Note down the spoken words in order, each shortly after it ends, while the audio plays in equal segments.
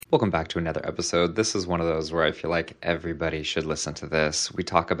Welcome back to another episode. This is one of those where I feel like everybody should listen to this. We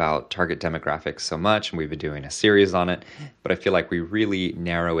talk about target demographics so much, and we've been doing a series on it, but I feel like we really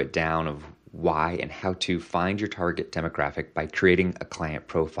narrow it down of why and how to find your target demographic by creating a client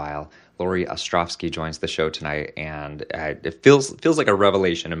profile. Lori Ostrovsky joins the show tonight, and it feels like a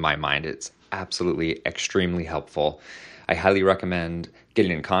revelation in my mind. It's absolutely extremely helpful. I highly recommend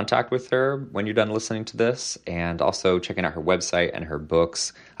getting in contact with her when you're done listening to this, and also checking out her website and her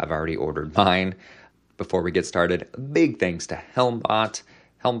books. I've already ordered mine. Before we get started, big thanks to Helmbot.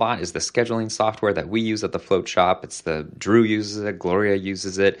 Helmbot is the scheduling software that we use at the Float Shop. Drew uses it, Gloria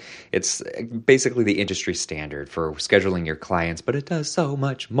uses it. It's basically the industry standard for scheduling your clients, but it does so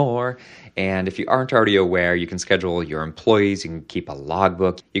much more. And if you aren't already aware, you can schedule your employees, you can keep a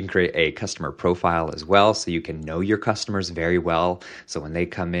logbook, you can create a customer profile as well, so you can know your customers very well. So when they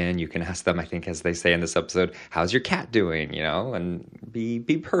come in, you can ask them, I think as they say in this episode, how's your cat doing, and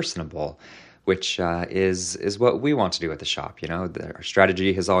be personable. Which is what we want to do at the shop. Our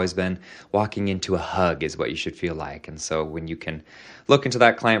strategy has always been walking into a hug is what you should feel like. And so when you can look into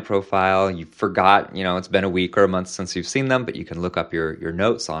that client profile, you forgot, it's been a week or a month since you've seen them, but you can look up your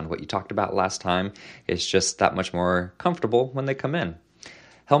notes on what you talked about last time. It's just that much more comfortable when they come in.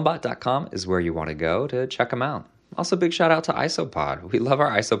 Helmbot.com is where you want to go to check them out. Also, big shout out to Isopod. We love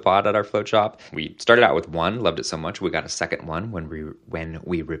our Isopod at our Float Shop. We started out with one, loved it so much, we got a second one when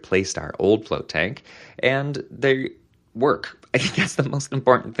we replaced our old float tank, and they work. I think that's the most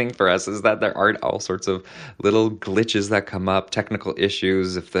important thing for us, is that there aren't all sorts of little glitches that come up, technical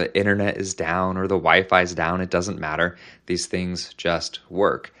issues. If the internet is down or the Wi-Fi is down, it doesn't matter. These things just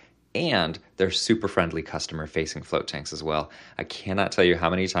work. And they're super friendly customer-facing float tanks as well. I cannot tell you how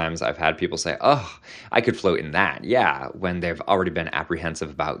many times I've had people say, oh, I could float in that, yeah, when they've already been apprehensive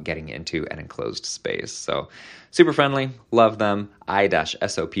about getting into an enclosed space. So super friendly, love them.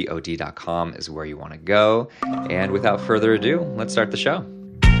 i-sopod.com is where you want to go. And without further ado, let's start the show.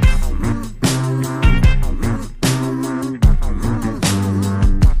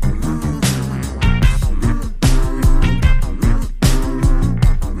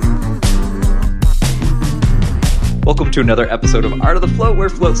 Welcome to another episode of Art of the Float, where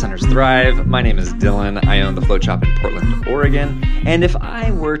float centers thrive. My name is Dylan. I own the Float Shop in Portland, Oregon. And if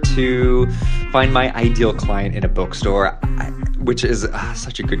I were to find my ideal client in a bookstore, which is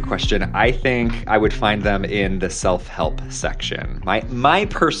such a good question, I think I would find them in the self-help section. My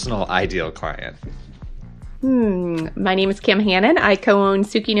personal ideal client. My name is Kim Hannon. I co-own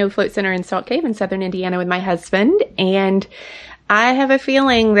Tsukino Float Center in Salt Cave in southern Indiana with my husband. And I have a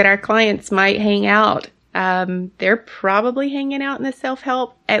feeling that our clients might hang out. They're probably hanging out in the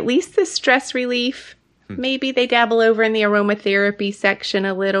self-help, at least the stress relief. Maybe they dabble over in the aromatherapy section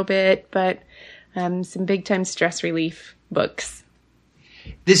a little bit, but some big time stress relief books.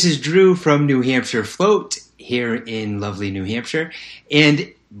 This is Drew from New Hampshire Float here in lovely New Hampshire. And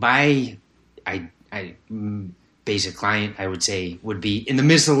my basic client, I would say, would be in the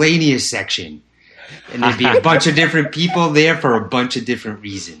miscellaneous section. And there'd be a bunch of different people there for a bunch of different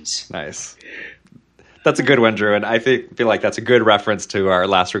reasons. Nice. That's a good one, Drew, and I feel like that's a good reference to our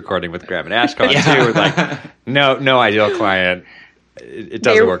last recording with Graham and Ashcon, too. With like, no ideal client. It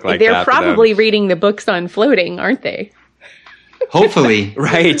doesn't work like that. They're probably reading the books on floating, aren't they? Hopefully.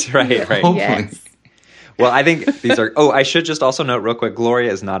 Right. Hopefully. Yes. Well, I think these are... Oh, I should just also note real quick,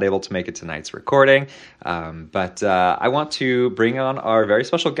 Gloria is not able to make it tonight's recording, but I want to bring on our very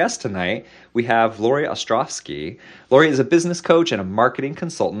special guest tonight. We have Lori Ostrovsky. Lori is a business coach and a marketing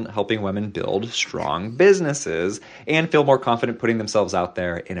consultant helping women build strong businesses and feel more confident putting themselves out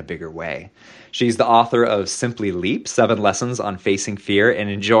there in a bigger way. She's the author of Simply Leap, 7 Lessons on Facing Fear and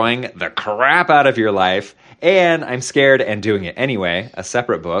Enjoying the Crap Out of Your Life, and I'm Scared and Doing It Anyway, a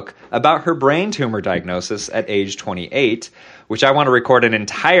separate book about her brain tumor diagnosis at age 28, which I want to record an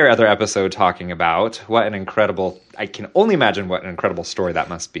entire other episode talking about. I can only imagine what an incredible story that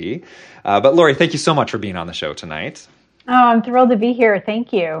must be. But Lori, thank you so much for being on the show tonight. Oh, I'm thrilled to be here.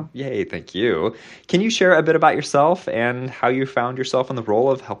 Thank you. Yay, thank you. Can you share a bit about yourself and how you found yourself in the role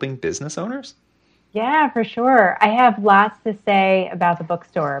of helping business owners? Yeah, for sure. I have lots to say about the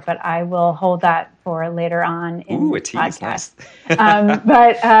bookstore, but I will hold that for later on in the podcast. Nice.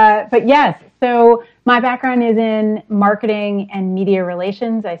 But yes, so my background is in marketing and media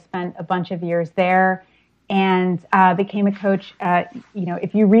relations. I spent a bunch of years there and became a coach.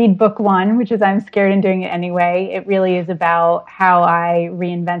 If you read book 1, which is I'm Scared and Doing It Anyway, it really is about how I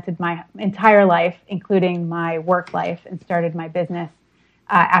reinvented my entire life, including my work life, and started my business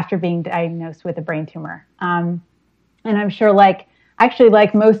after being diagnosed with a brain tumor. And I'm sure like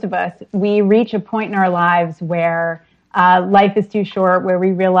most of us, we reach a point in our lives where Life is too short, where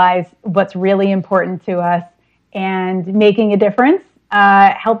we realize what's really important to us and making a difference,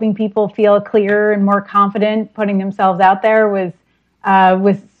 helping people feel clearer and more confident, putting themselves out there was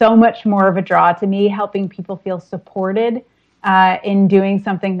so much more of a draw to me. Helping people feel supported in doing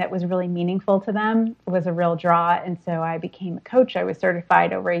something that was really meaningful to them was a real draw. And so I became a coach. I was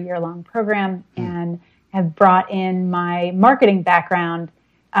certified over a year-long program and have brought in my marketing background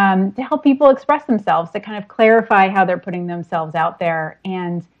to help people express themselves, to kind of clarify how they're putting themselves out there.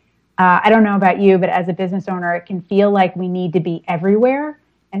 And I don't know about you, but as a business owner, it can feel like we need to be everywhere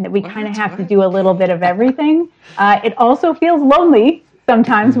and that we kind of have to do a little bit of everything. It also feels lonely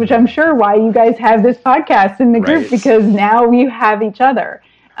sometimes, which I'm sure why you guys have this podcast in the group, because now we have each other.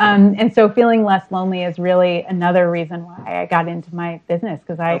 And so feeling less lonely is really another reason why I got into my business,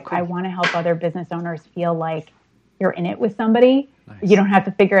 because I want to help other business owners feel like you're in it with somebody. Nice. You don't have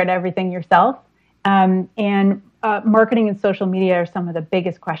to figure out everything yourself. And marketing and social media are some of the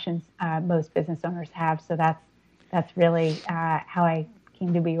biggest questions most business owners have. So that's really how I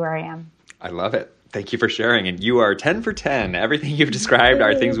came to be where I am. I love it. Thank you for sharing. And you are 10 for 10. Everything you've described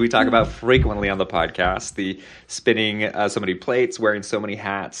are things we talk about frequently on the podcast. The spinning so many plates, wearing so many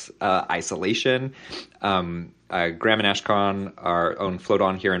hats, isolation. Graham and Ashkan, our own Float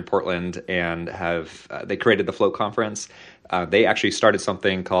On here in Portland, and they created the Float Conference. They actually started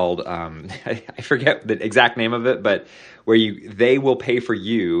something called, I forget the exact name of it, but where they will pay for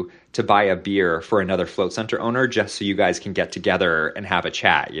you to buy a beer for another Float Center owner just so you guys can get together and have a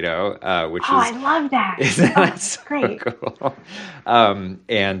chat, which I love that. That's so great. Cool.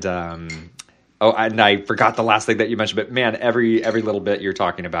 And I forgot the last thing that you mentioned, but man, every little bit you're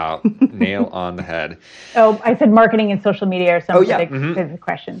talking about, nail on the head. Oh, I said marketing and social media are some of the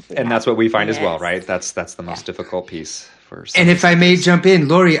questions. And that's what we find as well, right? That's the most difficult piece. And if I may jump in,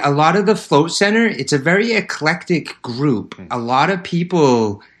 Lori, a lot of the Float Center, it's a very eclectic group. A lot of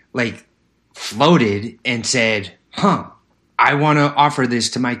people floated and said, I want to offer this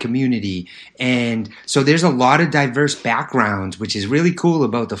to my community. And so there's a lot of diverse backgrounds, which is really cool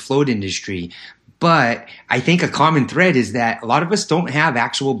about the float industry. But I think a common thread is that a lot of us don't have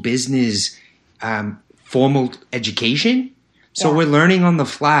actual business formal education. So we're learning on the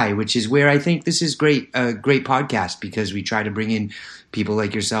fly, which is where I think this is a great podcast, because we try to bring in people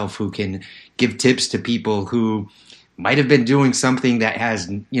like yourself who can give tips to people who might have been doing something that has,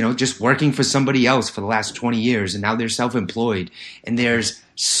 just working for somebody else for the last 20 years, and now they're self-employed. And there's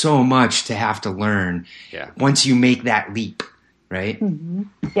so much to have to learn once you make that leap, right? Mm-hmm.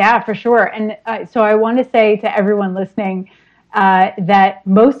 Yeah, for sure. And so I want to say to everyone listening that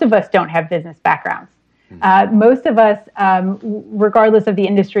most of us don't have business backgrounds. Most of us, regardless of the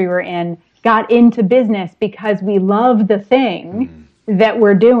industry we're in, got into business because we love the thing that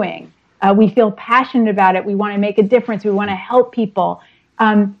we're doing. We feel passionate about it. We want to make a difference. We want to help people.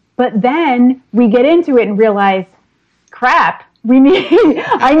 But then we get into it and realize, crap, we need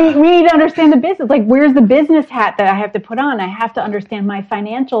to understand the business. Like, where's the business hat that I have to put on? I have to understand my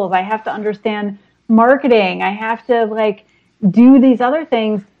financials. I have to understand marketing. I have to do these other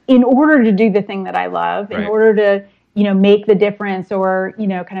things in order to do the thing that I love, in order to, make the difference, or,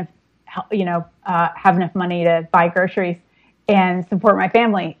 have enough money to buy groceries and support my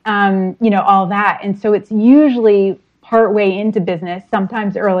family, all that. And so it's usually partway into business,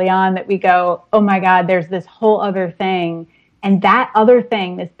 sometimes early on, that we go, oh my God, there's this whole other thing. And that other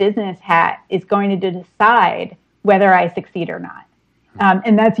thing, this business hat, is going to decide whether I succeed or not.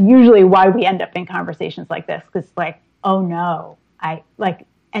 And that's usually why we end up in conversations like this, because oh no,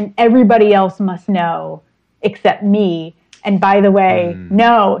 and everybody else must know except me. And by the way,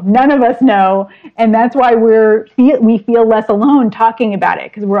 no, none of us know. And that's why we feel less alone talking about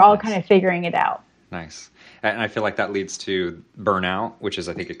it, because we're all kind of figuring it out. Nice. And I feel like that leads to burnout, which is,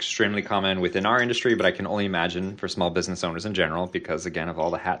 I think, extremely common within our industry, but I can only imagine for small business owners in general, because, again, of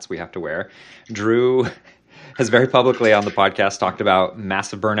all the hats we have to wear. Drew has very publicly on the podcast talked about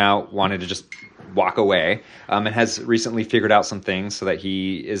massive burnout, wanted to just walk away, and has recently figured out some things so that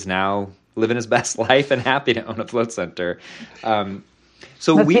he is now living his best life and happy to own a float center.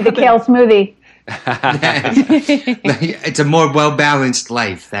 So Must be the kale smoothie. It's a more well-balanced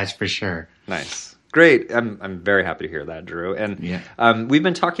life, that's for sure. Nice. Great. I'm very happy to hear that, Drew. And we've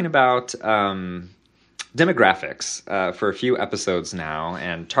been talking about demographics for a few episodes now,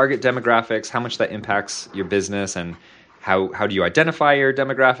 and target demographics, how much that impacts your business, and how do you identify your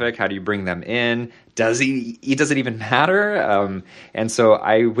demographic? How do you bring them in? Does it even matter? And so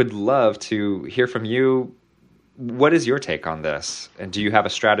I would love to hear from you. What is your take on this? And do you have a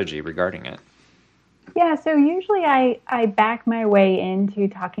strategy regarding it? Yeah, so usually I back my way into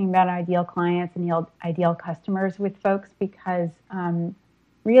talking about ideal clients and ideal customers with folks because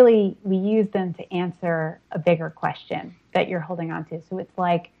really we use them to answer a bigger question that you're holding on to. So it's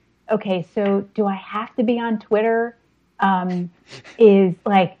like, okay, so do I have to be on Twitter? Do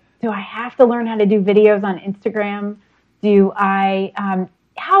I have to learn how to do videos on Instagram?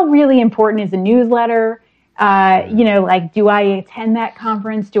 How really important is a newsletter? Do I attend that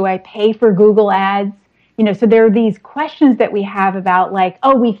conference? Do I pay for Google Ads? So there are these questions that we have about like,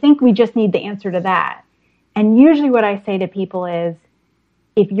 oh, we think we just need the answer to that. And usually what I say to people is,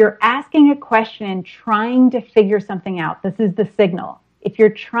 if you're asking a question and trying to figure something out, this is the signal. If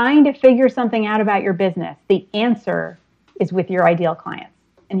you're trying to figure something out about your business, the answer is with your ideal clients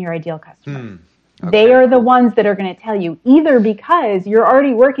and your ideal customers. Okay. They are the ones that are going to tell you, either because you're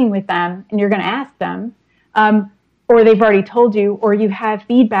already working with them and you're going to ask them, or they've already told you, or you have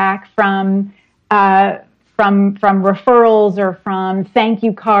feedback from referrals or from thank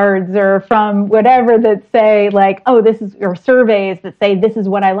you cards or from whatever that say like, oh, this is, or surveys that say this is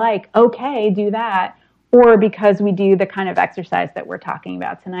what I like. Okay, do that. Or because we do the kind of exercise that we're talking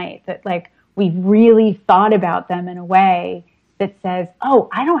about tonight, that like we've really thought about them in a way that says, oh,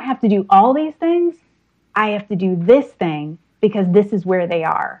 I don't have to do all these things. I have to do this thing because this is where they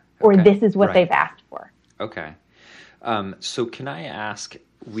are, or this is what they've asked for. Okay. So can I ask,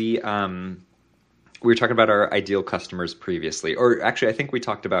 we were talking about our ideal customers previously, or actually I think we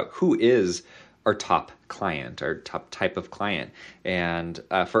talked about who is our top client, our top type of client. And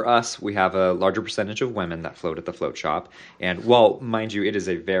for us, we have a larger percentage of women that float at the float shop. And while, mind you, it is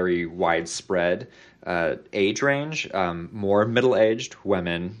a very widespread age range, more middle-aged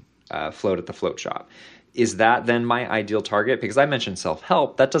women float at the float shop. Is that then my ideal target? Because I mentioned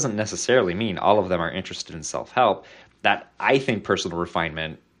self-help. That doesn't necessarily mean all of them are interested in self-help. That I think personal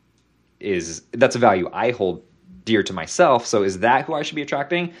refinement that's a value I hold dear to myself. So is that who I should be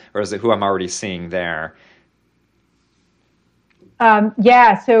attracting, or is it who I'm already seeing there?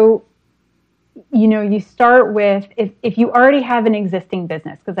 So, you start with, if you already have an existing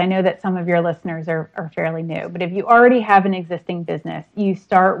business, because I know that some of your listeners are fairly new, but if you already have an existing business, you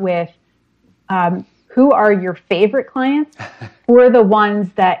start with who are your favorite clients, who are the ones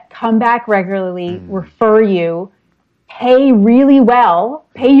that come back regularly, refer you, pay really well,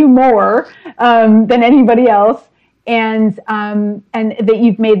 pay you more than anybody else, and that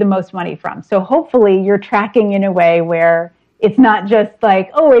you've made the most money from. So hopefully you're tracking in a way where it's not just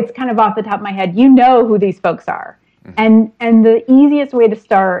like, oh, it's kind of off the top of my head. You know who these folks are. And the easiest way to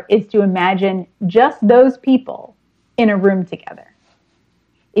start is to imagine just those people in a room together.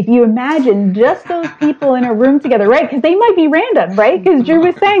 If you imagine just those people in a room together, right? Because they might be random, right? Because Drew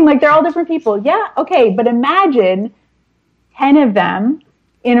was saying, like, they're all different people. Yeah, okay, but imagine 10 of them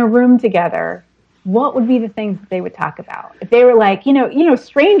in a room together. What would be the things that they would talk about? If they were like,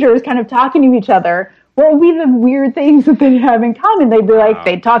 strangers kind of talking to each other, what would be the weird things that they have in common? They'd be like,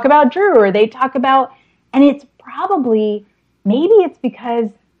 they'd talk about Drew, or they'd talk about, and it's probably, maybe it's because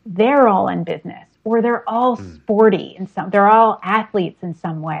they're all in business, or they're all sporty in they're all athletes in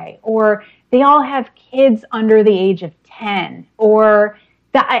some way, or they all have kids under the age of 10, or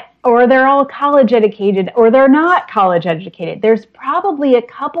they're all college educated, or they're not college educated. There's probably a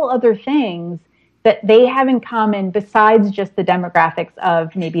couple other things that they have in common besides just the demographics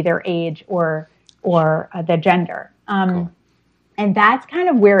of maybe their age or the gender. Cool. And that's kind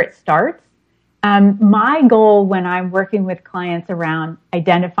of where it starts. My goal when I'm working with clients around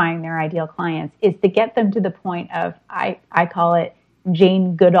identifying their ideal clients is to get them to the point of, I call it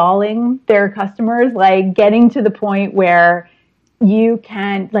Jane Goodalling their customers, like getting to the point where you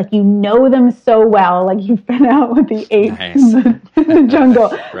can, like, them so well, like you've been out with the apes in the jungle.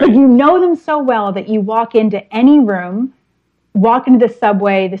 Right. Like you know them so well that you walk into any room, walk into the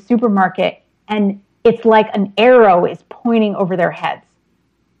subway, the supermarket, and it's like an arrow is pointing over their heads.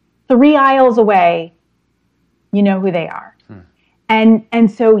 3 aisles away, you know who they are.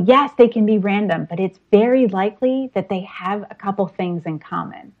 And so, yes, they can be random, but it's very likely that they have a couple things in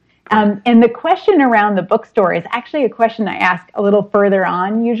common. And the question around the bookstore is actually a question I ask a little further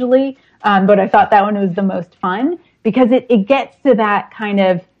on usually, but I thought that one was the most fun because it gets to that kind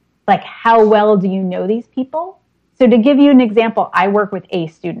of like, how well do you know these people? So to give you an example, I work with A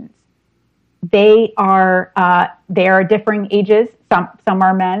students. They are differing ages. Some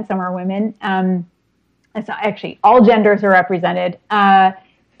are men, some are women. And so actually all genders are represented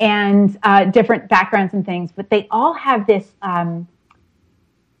and different backgrounds and things, but they all have this kind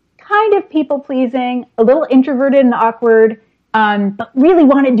of people-pleasing, a little introverted and awkward, but really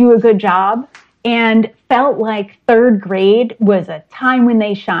want to do a good job and felt like third grade was a time when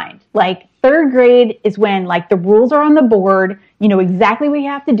they shined. Like Third grade is when like the rules are on the board. You know exactly what you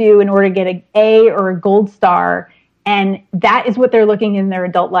have to do in order to get an A or a gold star. And that is what they're looking in their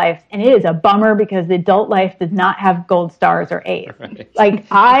adult life. And it is a bummer because the adult life does not have gold stars or A's. Right. Like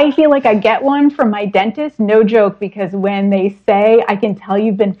I feel like I get one from my dentist, no joke, because when they say, I can tell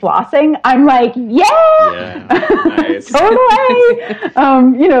you've been flossing, I'm like, yeah, nice.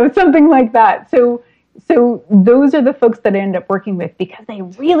 Totally. You know, something like that. So those are the folks that I end up working with because they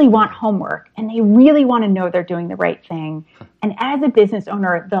really want homework and they really want to know they're doing the right thing. And as a business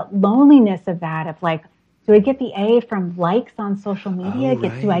owner, the loneliness of that, of like, do I get the A from likes on social media?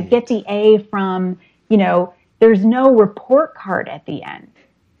 Do I get the A from, you know, there's no report card at the end.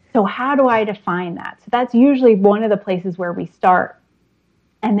 So how do I define that? So that's usually one of the places where we start.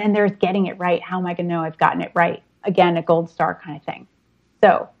 And then there's getting it right. How am I going to know I've gotten it right? Again, a gold star kind of thing.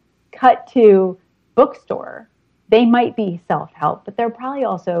 So cut to bookstore. They might be self-help, but they're probably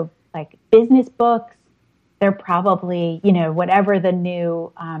also like business books. They're probably, you know, whatever the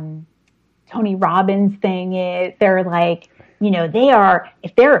new Tony Robbins thing is. They're like, you know, they are,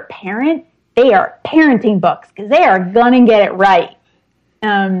 if they're a parent, they are parenting books because they are going to get it right.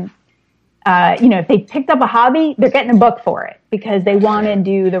 You know, if they picked up a hobby, they're getting a book for it because they want to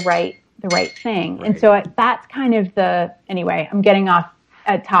do the right thing. Right. And so that's kind of anyway, I'm getting off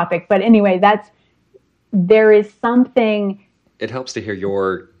a topic, but anyway, there is something. It helps to hear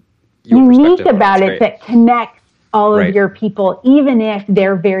your unique about it that connects all of your people, even if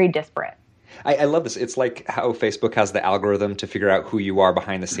they're very disparate. I love this. It's like how Facebook has the algorithm to figure out who you are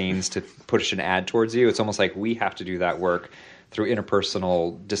behind the scenes to push an ad towards you. It's almost like we have to do that work through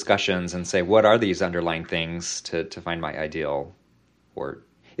interpersonal discussions and say, what are these underlying things to find my ideal? Or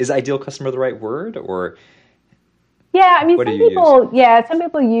is ideal customer the right word? Or yeah, I mean, some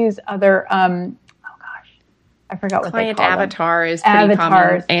people use other. I forgot what client they call avatar them. Is pretty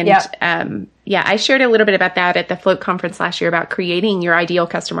common. And yep. I shared a little bit about that at the Float conference last year about creating your ideal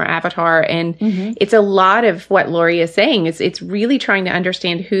customer avatar. And it's a lot of what Lori is saying. It's really trying to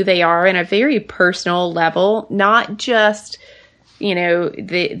understand who they are in a very personal level, not just, you know,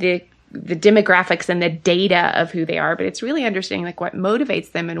 the demographics and the data of who they are, but it's really understanding like what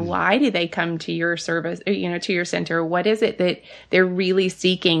motivates them and why do they come to your service, you know, to your center? What is it that they're really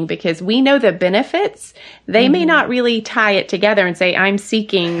seeking? Because we know the benefits. They may not really tie it together and say, I'm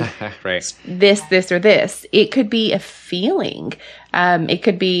seeking this, or this. It could be a feeling. It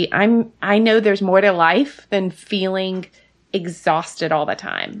could be, I know there's more to life than feeling exhausted all the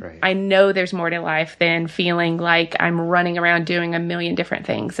time. Right. I know there's more to life than feeling like I'm running around doing a million different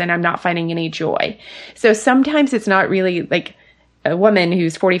things and I'm not finding any joy. So sometimes it's not really like a woman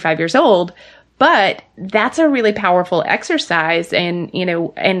who's 45 years old, but that's a really powerful exercise. And, you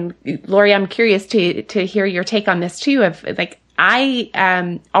know, and Lori, I'm curious to hear your take on this too, of like,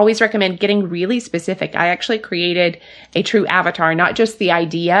 I always recommend getting really specific. I actually created a true avatar, not just the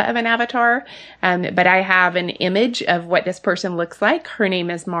idea of an avatar, but I have an image of what this person looks like. Her name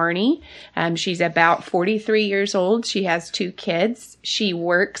is Marnie. She's about 43 years old. She has 2 kids. She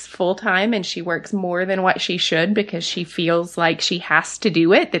works full time and she works more than what she should because she feels like she has to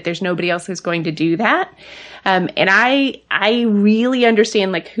do it, that there's nobody else who's going to do that. And I really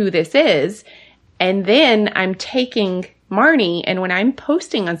understand like who this is. And then I'm taking Marnie, and when I'm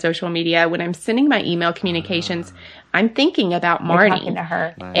posting on social media, when I'm sending my email communications, I'm thinking about Marnie. You're talking to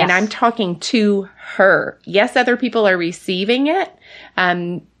her. Nice. And I'm talking to her. Yes, other people are receiving it,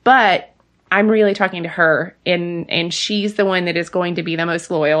 but I'm really talking to her, and she's the one that is going to be the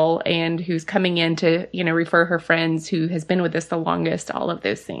most loyal and who's coming in to, you know, refer her friends, who has been with us the longest, all of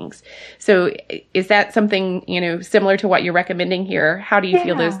those things. So is that something, you know, similar to what you're recommending here? How do you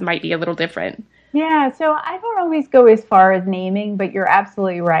feel those might be a little different? Yeah, so I don't always go as far as naming, but you're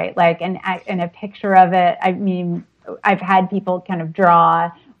absolutely right. Like, and a picture of it. I mean, I've had people kind of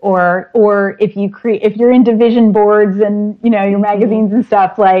draw, or if you're into vision boards and, you know, your magazines and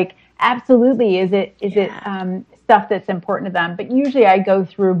stuff. Like, absolutely, is it stuff that's important to them? But usually, I go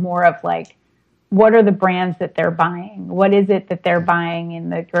through more of like, what are the brands that they're buying? What is it that they're buying in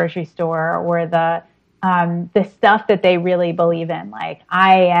the grocery store, or the stuff that they really believe in? Like,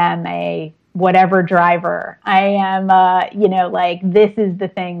 I am a whatever driver. I am, you know, like this is the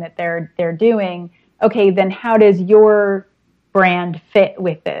thing that they're doing. Okay, then how does your brand fit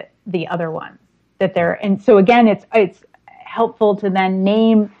with the other ones that they're? And so again, it's helpful to then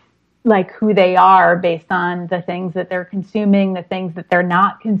name like who they are based on the things that they're consuming, the things that they're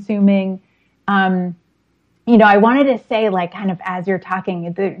not consuming. You know, I wanted to say, like, kind of as you're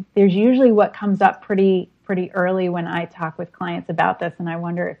talking, there's usually what comes up pretty early when I talk with clients about this, and I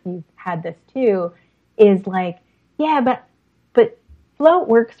wonder if you've had this too, is like, yeah, but float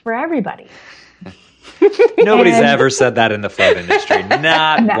works for everybody. Nobody's ever said that in the float industry.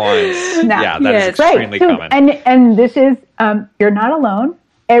 Not once. No. Yeah, that is extremely common. And this is, you're not alone.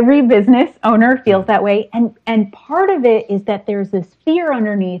 Every business owner feels that way. And part of it is that there's this fear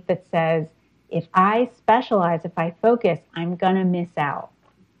underneath that says, if I specialize, if I focus, I'm going to miss out.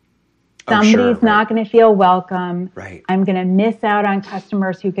 Somebody's not going to feel welcome. Right. I'm going to miss out on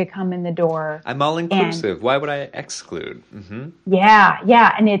customers who could come in the door. I'm all inclusive. Why would I exclude? Mm-hmm.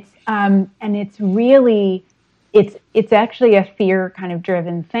 Yeah. And it's really, it's actually a fear kind of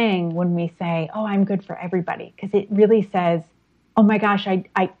driven thing when we say, oh, I'm good for everybody. Because it really says, oh my gosh,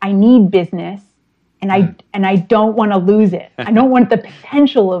 I need business and I don't want to lose it. I don't want the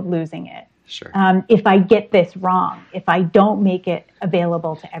potential of losing it. Sure. If I get this wrong, if I don't make it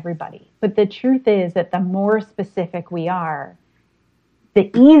available to everybody. But the truth is that the more specific we are,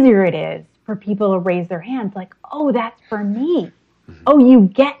 the easier it is for people to raise their hands like, oh, that's for me. Mm-hmm. Oh, you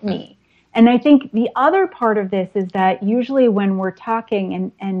get me. And I think the other part of this is that usually when we're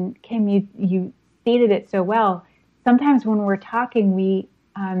talking, and Kim, you stated it so well, sometimes when we're talking, we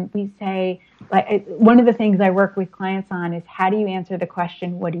say, like, one of the things I work with clients on is how do you answer the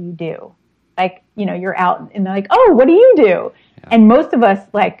question, what do you do? Like, you're out and they're like, oh, what do you do? Yeah. And most of us,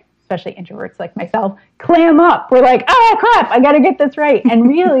 like, especially introverts like myself, clam up. We're like, oh, crap, I got to get this right. And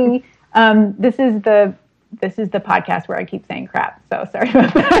really, this is the podcast where I keep saying crap. So sorry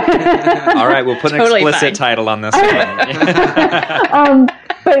about that. All right, we'll put an explicit title on this one.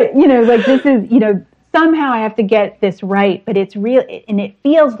 But, like this is, somehow I have to get this right, but it's real. And it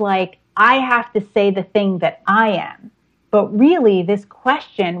feels like I have to say the thing that I am. But really, this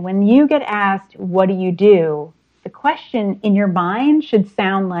question, when you get asked, what do you do? The question in your mind should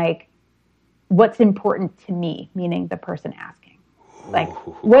sound like, what's important to me, meaning the person asking. Like,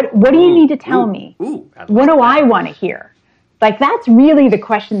 what do you need to tell me? What do I want to hear? Like, that's really the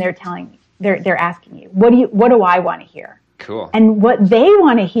question they're telling me. They're asking you. What do I want to hear? Cool. And what they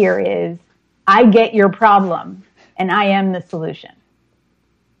want to hear is, I get your problem and I am the solution.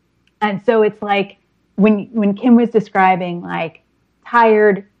 And so it's like, when Kim was describing, like,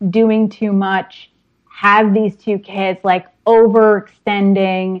 tired, doing too much, have these 2 kids, like,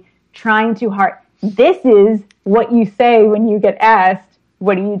 overextending, trying too hard. This is what you say when you get asked,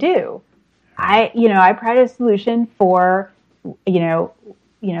 what do you do? I provide a solution for,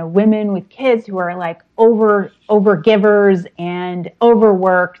 women with kids who are like over givers and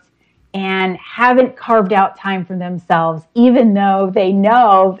overworked and haven't carved out time for themselves, even though they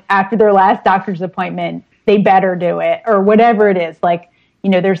know after their last doctor's appointment, they better do it or whatever it is. Like,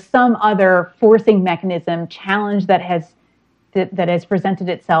 there's some other forcing mechanism, challenge that has presented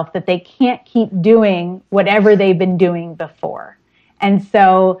itself that they can't keep doing whatever they've been doing before. And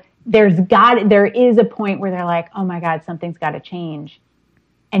so there is a point where they're like, oh my God, something's got to change.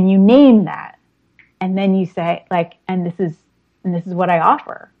 And you name that. And then you say, like, and this is what I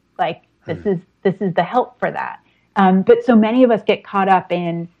offer. Like, this is the help for that. But so many of us get caught up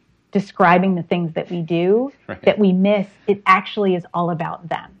in describing the things that we do that we miss. It actually is all about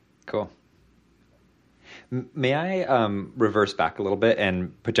them. Cool. May I reverse back a little bit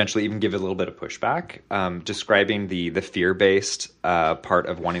and potentially even give a little bit of pushback, describing the fear-based part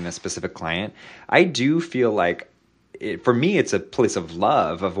of wanting a specific client? I do feel like, for me, it's a place of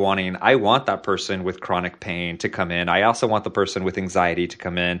love, of wanting, I want that person with chronic pain to come in. I also want the person with anxiety to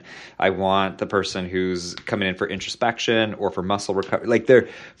come in. I want the person who's coming in for introspection or for muscle recovery. Like,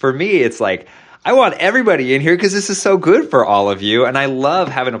 for me, it's like, I want everybody in here because this is so good for all of you. And I love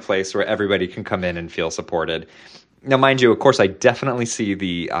having a place where everybody can come in and feel supported. Now, mind you, of course, I definitely see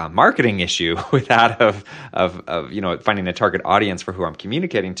the marketing issue with that of finding a target audience for who I'm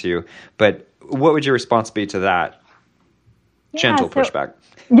communicating to. But what would your response be to that? Gentle pushback.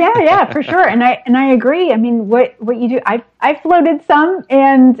 Yeah, for sure. And I agree. I mean, what you do, I floated some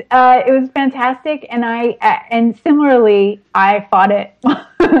and it was fantastic. And similarly, I fought it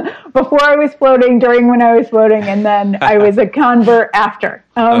before I was floating, during when I was floating, and then I was a convert after.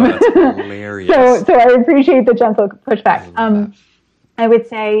 That's hilarious. So I appreciate the gentle pushback. I would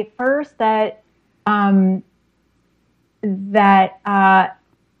say first that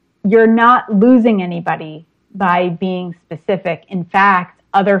you're not losing anybody by being specific. In fact,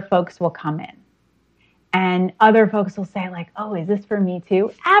 other folks will come in and other folks will say like, oh, is this for me too?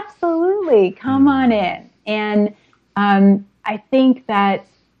 Absolutely. Come on in. And I think that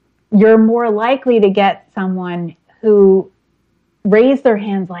you're more likely to get someone who raised their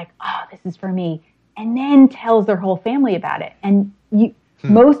hands like, oh, this is for me, and then tells their whole family about it. And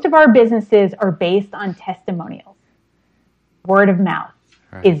most of our businesses are based on testimonials. Word of mouth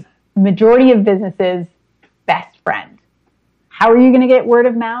is majority of businesses' best friend. How are you going to get word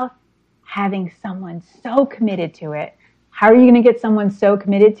of mouth? Having someone so committed to it. How are you going to get someone so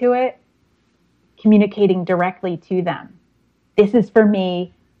committed to it? Communicating directly to them. This is for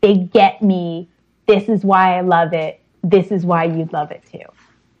me. They get me. This is why I love it. This is why you'd love it too.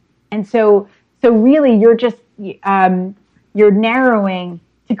 And so really you're just, you're narrowing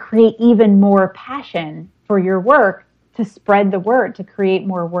to create even more passion for your work, to spread the word, to create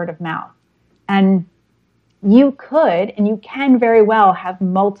more word of mouth. And you could, and you can very well have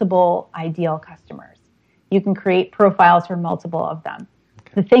multiple ideal customers. You can create profiles for multiple of them.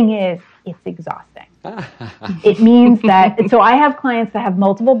 The thing is, it's exhausting. It means that, so I have clients that have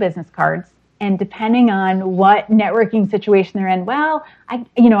multiple business cards, and depending on what networking situation they're in, well, I'm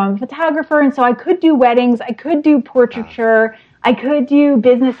a photographer, and so I could do weddings, I could do portraiture, I could do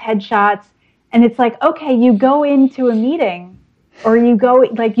business headshots. And it's like, okay, you go into a meeting, or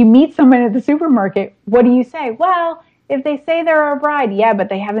you meet someone at the supermarket. What do you say? Well, if they say they're our bride, yeah, but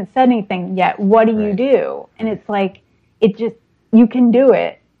they haven't said anything yet. What do you do? And it's like, you can do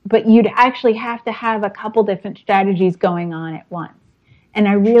it, but you'd actually have to have a couple different strategies going on at once. And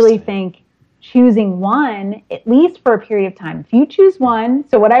I really think choosing one, at least for a period of time. If you choose one,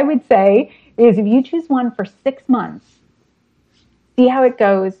 so what I would say is if you choose one for 6 months, see how it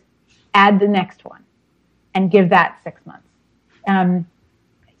goes, add the next one, and give that 6 months.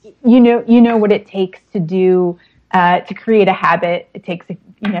 You know what it takes to do, to create a habit. It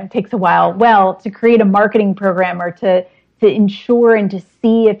takes a while. Well, to create a marketing program or to ensure and to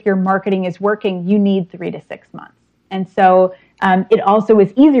see if your marketing is working, you need 3 to 6 months. And so it also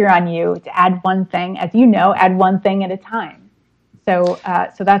is easier on you to add one thing, as you know, add one thing at a time. So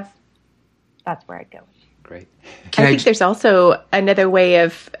that's where I'd go. Great. I think there's also another way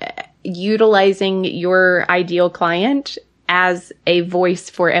of utilizing your ideal client as a voice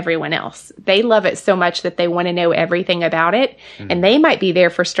for everyone else. They love it so much that they want to know everything about it. Mm-hmm. And they might be there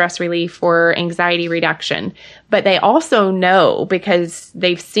for stress relief or anxiety reduction, but they also know, because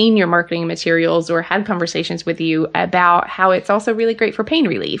they've seen your marketing materials or had conversations with you, about how it's also really great for pain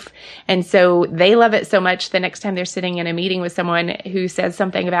relief. And so they love it so much, the next time they're sitting in a meeting with someone who says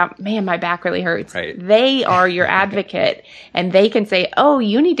something about, man, my back really hurts. Right. They are your advocate, and they can say, oh,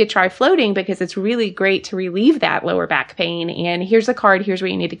 you need to try floating because it's really great to relieve that lower back pain. And here's a card, here's where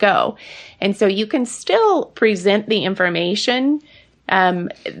you need to go. And so you can still present the information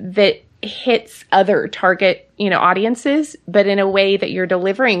that hits other target, audiences, but in a way that you're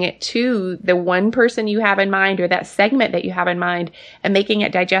delivering it to the one person you have in mind, or that segment that you have in mind, and making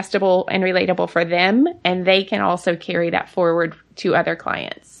it digestible and relatable for them. And they can also carry that forward to other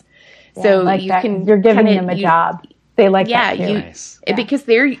clients. Yeah, so you're giving them a job. They like that too. Nice. Because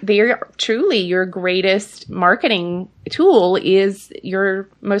they're truly your greatest marketing tool is your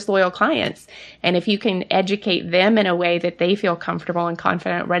most loyal clients. And if you can educate them in a way that they feel comfortable and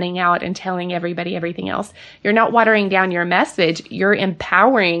confident running out and telling everybody everything else, you're not watering down your message. You're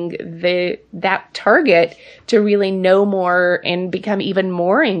empowering that target to really know more and become even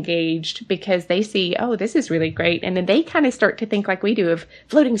more engaged, because they see, oh, this is really great. And then they kind of start to think like we do of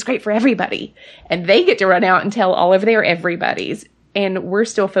floating's great for everybody. And they get to run out and tell all of their everybody's. And we're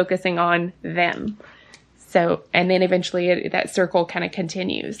still focusing on them. So, and then eventually that circle kind of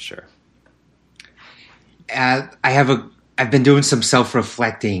continues. Sure. I've been doing some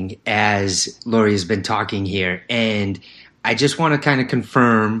self-reflecting as Lori has been talking here, and I just want to kind of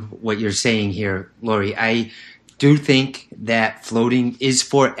confirm what you're saying here, Lori. I do think that floating is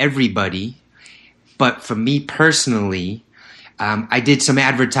for everybody, but for me personally, I did some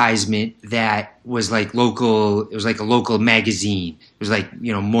advertisement that was like local. It was like a local magazine. It was like,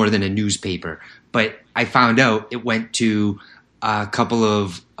 more than a newspaper. But I found out it went to a couple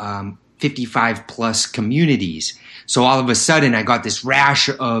of 55 plus communities. So all of a sudden I got this rash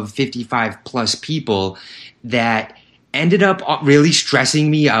of 55 plus people that ended up really stressing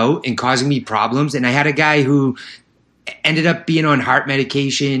me out and causing me problems. And I had a guy who ended up being on heart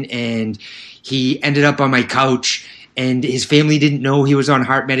medication, and he ended up on my couch, and his family didn't know he was on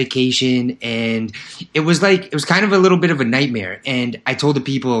heart medication. And it was kind of a little bit of a nightmare. And I told the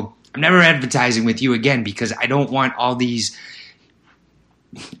people, I'm never advertising with you again, because I don't want all these,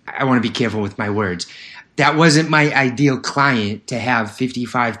 I want to be careful with my words. That wasn't my ideal client, to have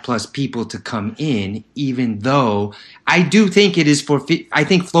 55 plus people to come in, even though I do think it is I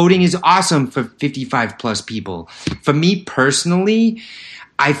think floating is awesome for 55 plus people. For me personally,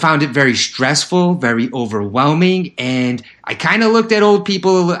 I found it very stressful, very overwhelming, and I kind of looked at old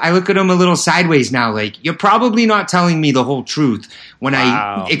people. I look at them a little sideways now, like, you're probably not telling me the whole truth when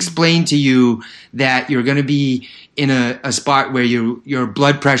I explain to you that you're going to be in a spot where your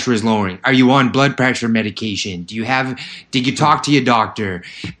blood pressure is lowering. Are you on blood pressure medication? Did you talk to your doctor?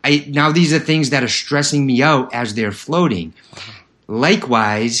 Now these are things that are stressing me out as they're floating.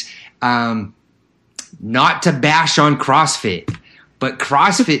 Likewise, not to bash on CrossFit, but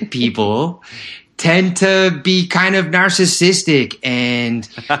CrossFit people tend to be kind of narcissistic and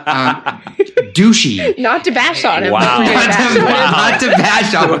douchey. Not to bash on him. Wow. Not to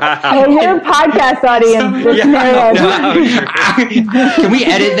bash on him. Well, your podcast audience. Can we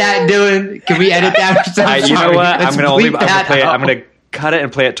edit that, Dylan? Can we edit that? You know what? Let's I'm going to bleep that play it. out. I'm going to cut it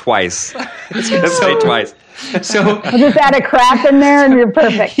and play it twice. It's going to play it twice. So We'll just add a crap in there and you're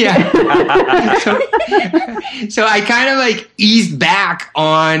perfect. yeah. So I kind of like eased back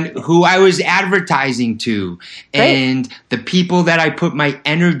on who I was advertising to and the people that I put my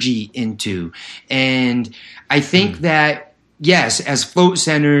energy into. And I think that, yes, as float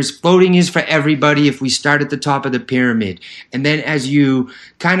centers, floating is for everybody if we start at the top of the pyramid. And then as you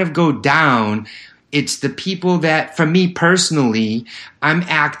kind of go down, it's the people that, for me personally, I'm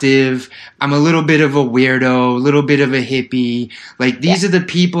active. I'm a little bit of a weirdo, a little bit of a hippie. Like these are the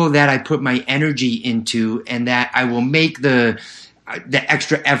people that I put my energy into and that I will make the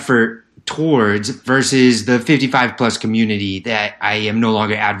extra effort towards versus the 55 plus community that I am no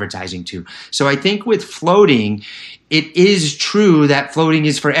longer advertising to. So I think with floating, it is true that floating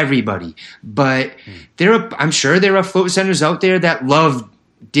is for everybody, but I'm sure there are float centers out there that love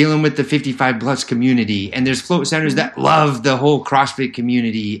dealing with the 55 plus community, and there's float centers that love the whole CrossFit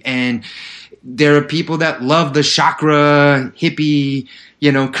community, and there are people that love the chakra hippie,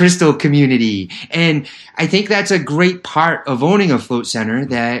 crystal community. And I think that's a great part of owning a float center,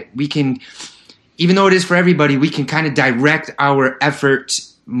 that we can, even though it is for everybody, we can kind of direct our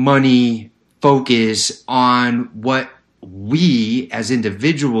efforts, money, focus on what we as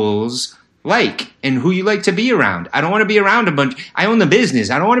individuals like and who you like to be around. I don't want to be around I own the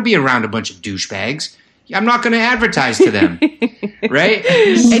business. I don't want to be around a bunch of douchebags. I'm not going to advertise to them. Right?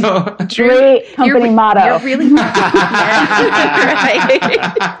 So, great company motto. You're really right.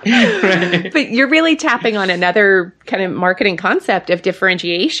 But you're really tapping on another kind of marketing concept of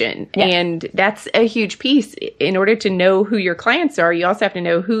differentiation. Yeah. And that's a huge piece. In order to know who your clients are, you also have to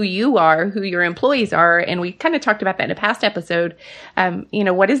know who you are, who your employees are. And we kind of talked about that in a past episode.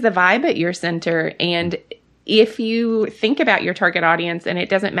 What is the vibe at your center? And if you think about your target audience and it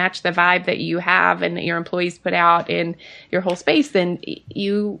doesn't match the vibe that you have and that your employees put out in your whole space, then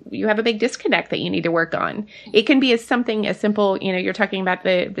you have a big disconnect that you need to work on. It can be something as simple, you're talking about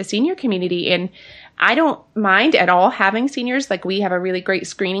the senior community, and I don't mind at all having seniors. Like, we have a really great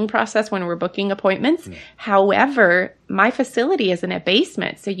screening process when we're booking appointments. However, my facility is in a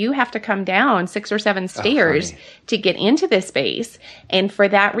basement, so you have to come down 6 or 7 stairs to get into this space. And for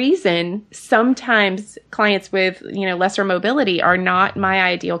that reason, sometimes clients with, lesser mobility are not my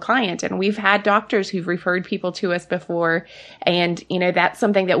ideal client. And we've had doctors who've referred people to us before. And, that's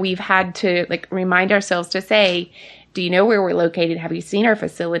something that we've had to remind ourselves to say, do you know where we're located? Have you seen our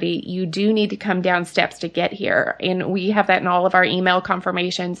facility? You do need to come down steps to get here. And we have that in all of our email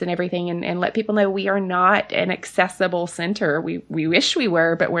confirmations and everything, and let people know we are not an accessible center. We wish we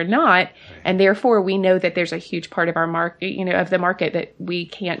were, but we're not. And therefore, we know that there's a huge part of our market, of the market that we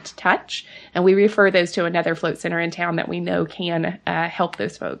can't touch. And we refer those to another float center in town that we know can help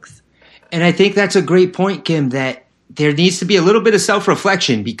those folks. And I think that's a great point, Kim, that there needs to be a little bit of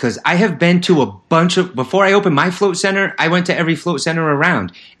self-reflection, because I have been to a bunch of, before I opened my float center, I went to every float center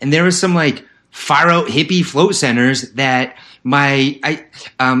around, and there was some far out hippie float centers that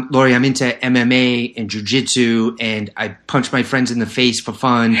Lori, I'm into MMA and jujitsu, and I punch my friends in the face for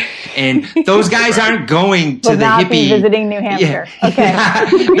fun. And those guys aren't going to the not hippie. Be visiting New Hampshire. Yeah.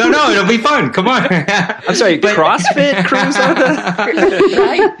 Okay. No, it'll be fun. Come on. I'm sorry, CrossFit cruise on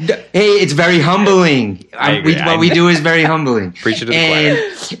the... Hey, it's very humbling. What we do is very humbling. Preach it to the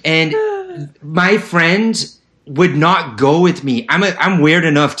choir. And my friends would not go with me. I'm weird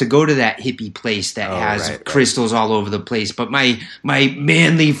enough to go to that hippie place that has crystals all over the place. But my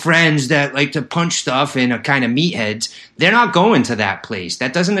manly friends that like to punch stuff and are kind of meatheads, they're not going to that place.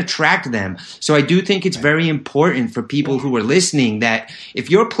 That doesn't attract them. So I do think it's very important for people who are listening that if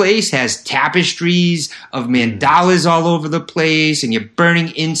your place has tapestries of mandalas all over the place and you're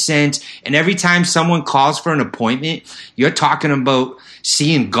burning incense, and every time someone calls for an appointment, you're talking about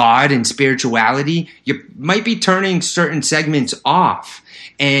seeing God and spirituality, you might be turning certain segments off.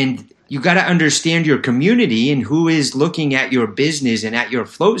 And you got to understand your community and who is looking at your business and at your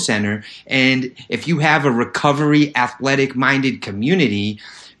float center. And if you have a recovery, athletic-minded community,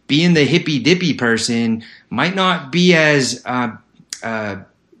 being the hippy-dippy person might not be as, I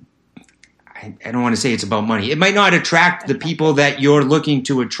I don't want to say it's about money. It might not attract the people that you're looking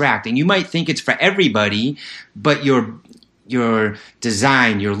to attract. And you might think it's for everybody, but your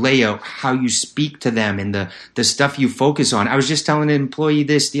design, your layout, how you speak to them, and the stuff you focus on. I was just telling an employee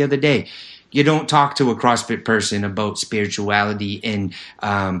this the other day. You don't talk to a CrossFit person about spirituality and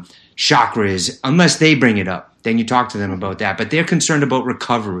chakras unless they bring it up. Then you talk to them about that. But they're concerned about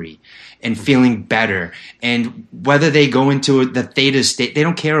recovery and feeling better. And whether they go into the theta state, they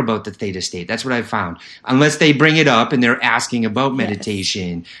don't care about the theta state. That's what I found. Unless they bring it up and they're asking about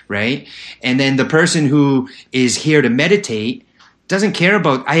meditation, right? And then the person who is here to meditate doesn't care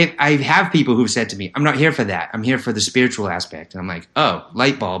about, I have people who've said to me, I'm not here for that. I'm here for the spiritual aspect. And I'm like, oh,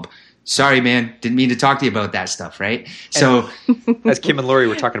 light bulb. Sorry, man. Didn't mean to talk to you about that stuff, right? So, as Kim and Lori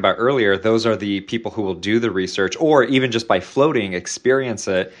were talking about earlier, those are the people who will do the research, or even just by floating, experience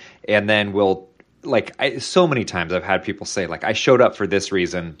it, and then will, so many times I've had people say, I showed up for this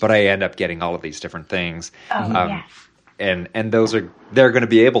reason, but I end up getting all of these different things. Yes. And they're going to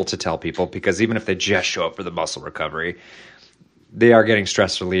be able to tell people, because even if they just show up for the muscle recovery, they are getting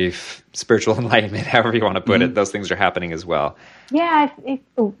stress relief, spiritual enlightenment, however you want to put it. Those things are happening as well. Yeah,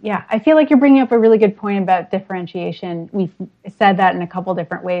 I feel like you're bringing up a really good point about differentiation. We've said that in a couple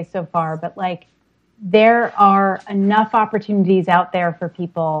different ways so far, but there are enough opportunities out there for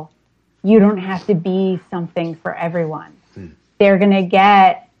people. You don't have to be something for everyone. They're going to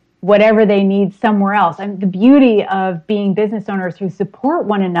get whatever they need somewhere else. And the beauty of being business owners who support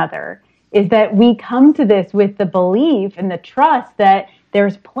one another is that we come to this with the belief and the trust that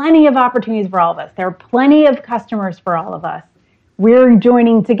there's plenty of opportunities for all of us. There are plenty of customers for all of us. We're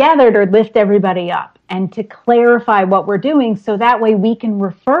joining together to lift everybody up and to clarify what we're doing, so that way we can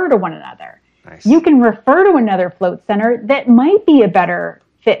refer to one another. Nice. You can refer to another float center that might be a better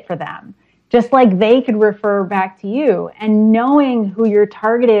fit for them, just like they could refer back to you. And knowing who your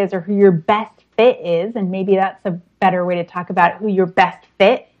target is or who your best fit is, and maybe that's a better way to talk about who your best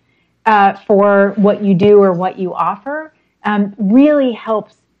fit for what you do or what you offer, really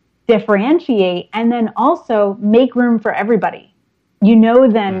helps differentiate, and then also make room for everybody. You know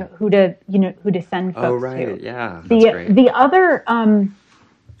then who to send folks to. Oh, right. Yeah. That's great. The other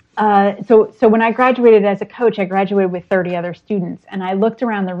so when I graduated as a coach, I graduated with 30 other students, and I looked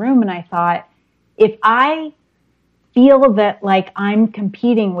around the room and I thought, if I feel that I'm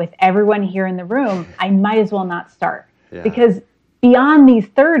competing with everyone here in the room, I might as well not start. Yeah. Because beyond these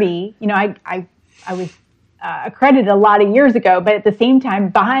 30, I was accredited a lot of years ago, but at the same time,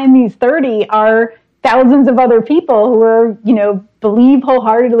 behind these 30 are thousands of other people who are, believe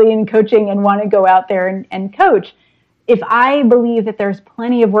wholeheartedly in coaching and want to go out there and coach. If I believe that there's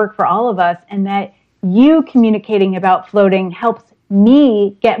plenty of work for all of us, and that you communicating about floating helps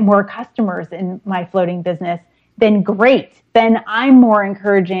me get more customers in my floating business, then great. Then I'm more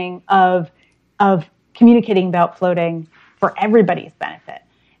encouraging of communicating about floating for everybody's benefit.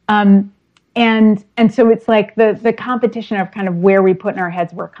 And so it's the competition of kind of where we put in our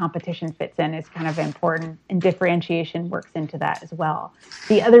heads where competition fits in is kind of important, and differentiation works into that as well.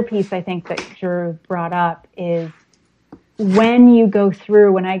 The other piece I think that Drew brought up is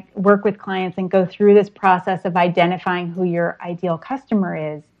when I work with clients and go through this process of identifying who your ideal customer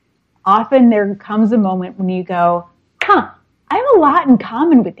is, often there comes a moment when you go, I have a lot in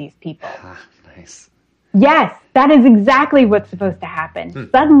common with these people. Nice. Yes, that is exactly what's supposed to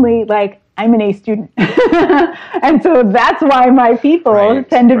happen. Suddenly, I'm an A student. And so that's why my people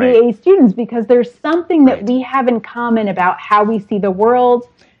tend to be A students, because there's something that we have in common about how we see the world,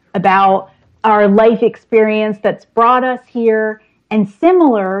 about our life experience that's brought us here. And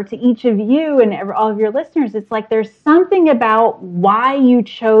similar to each of you and all of your listeners, it's there's something about why you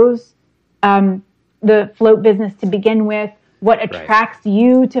chose the float business to begin with, what attracts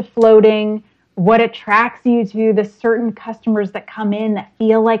you to floating, what attracts you to the certain customers that come in that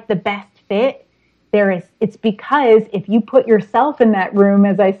feel like the best fit. It's because if you put yourself in that room,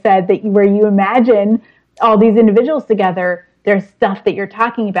 as I said, where you imagine all these individuals together, there's stuff that you're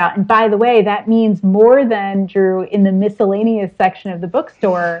talking about. And by the way, that means more than, Drew, in the miscellaneous section of the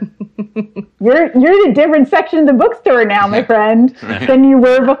bookstore. You're in a different section of the bookstore now, my friend, than you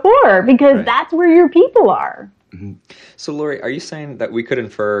were before, because that's where your people are. Mm-hmm. So, Lori, are you saying that we could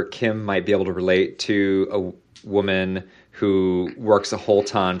infer Kim might be able to relate to a woman who works a whole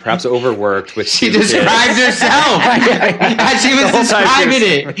ton, perhaps overworked with she described herself. She was describing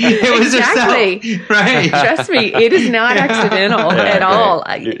it. It was herself. Right. Trust me, it is not accidental at all.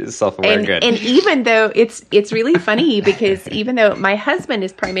 Self-aware, good. And even though it's really funny, because even though my husband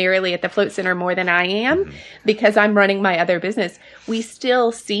is primarily at the Float Center more than I am, because I'm running my other business, we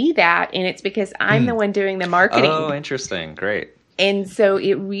still see that, and it's because I'm the one doing the marketing. Oh, interesting. Great. And so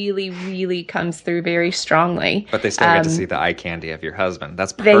it really, really comes through very strongly. But they still get to see the eye candy of your husband.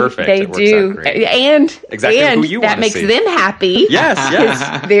 That's perfect. They it works do. out great. And who you that want to makes see. them happy.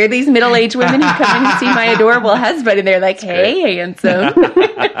 Yes. They're these middle-aged women who come in and see my adorable husband, and they're like, "Hey, handsome."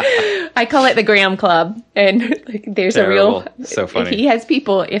 I call it the Graham Club, and like, there's Terrible. a real. So funny. He has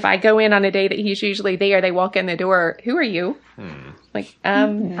people. If I go in on a day that he's usually there, they walk in the door. Who are you? Like,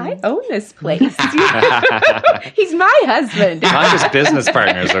 I own this place. He's my husband. Not just business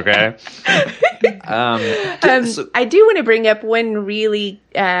partners, okay? I do want to bring up one really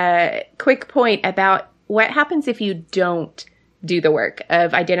quick point about what happens if you don't do the work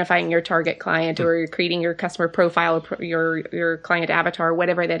of identifying your target client or creating your customer profile, your client avatar,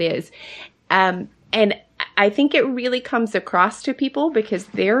 whatever that is. And I think it really comes across to people because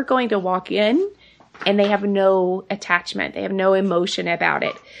they're going to walk in and they have no attachment. They have no emotion about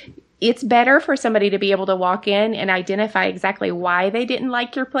it. It's better for somebody to be able to walk in and identify exactly why they didn't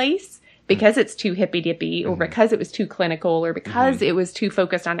like your place, because it's too hippy-dippy or because it was too clinical or because it was too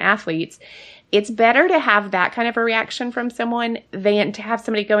focused on athletes. It's better to have that kind of a reaction from someone than to have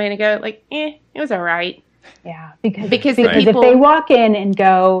somebody go in and go like, it was all right. Yeah, because people, if they walk in and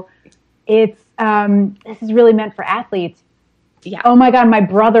go, it's this is really meant for athletes. Yeah. Oh my God, my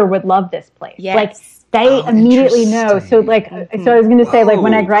brother would love this place. Yes. Like they immediately know. So like, so I was going to say, like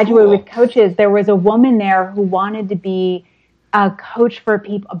when I graduated with coaches, there was a woman there who wanted to be a coach for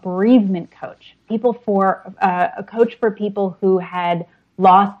people, a bereavement coach, a coach for people who had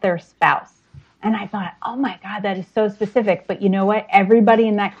lost their spouse. And I thought, oh my God, that is so specific. But you know what? Everybody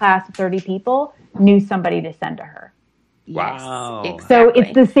in that class of 30 people knew somebody to send to her. Wow. Yes, exactly. So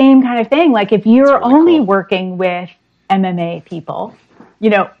it's the same kind of thing. Like if you're really only cool. working with MMA people,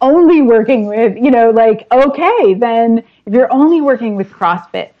 only working with, like, okay, then if you're only working with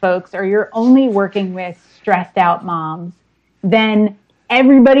CrossFit folks or you're only working with stressed out moms, then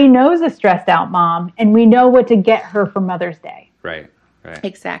everybody knows a stressed out mom and we know what to get her for Mother's Day. Right.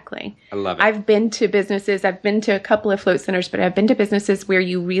 Exactly. I love it. I've been to businesses, I've been to a couple of float centers, but I've been to businesses where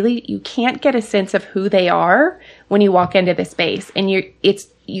you can't get a sense of who they are when you walk into the space. And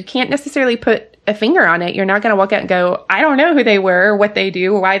you can't necessarily put a finger on it. You're not going to walk out and go, I don't know who they were, what they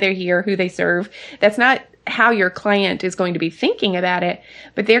do, why they're here, who they serve. That's not how your client is going to be thinking about it,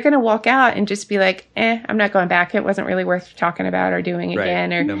 but they're going to walk out and just be like, I'm not going back. It wasn't really worth talking about or doing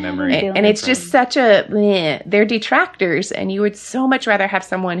again. Or no memory. And it's just such they're detractors. And you would so much rather have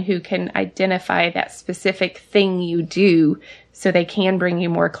someone who can identify that specific thing you do so they can bring you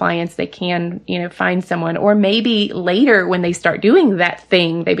more clients. They can, find someone, or maybe later when they start doing that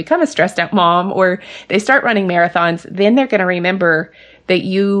thing, they become a stressed out mom or they start running marathons. Then they're going to remember that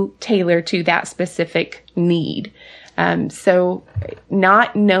you tailor to that specific need. So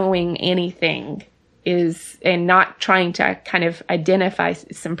not knowing anything and not trying to kind of identify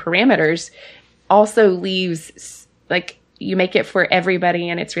some parameters also leaves, like, you make it for everybody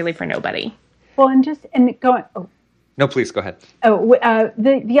and it's really for nobody. Well, No, please go ahead.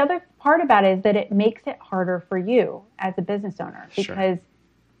 The other part about it is that it makes it harder for you as a business owner because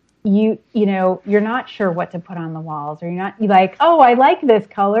you're not sure what to put on the walls, or you're like, oh, I like this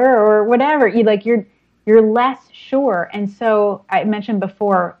color or whatever. You're less sure. And so I mentioned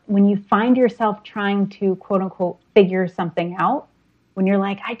before, when you find yourself trying to quote unquote figure something out, when you're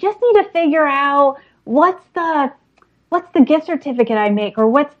like, I just need to figure out what's the gift certificate I make, or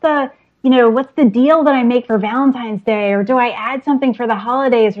what's the deal that I make for Valentine's Day, or do I add something for the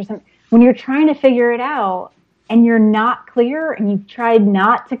holidays or something? When you're trying to figure it out and you're not clear and you've tried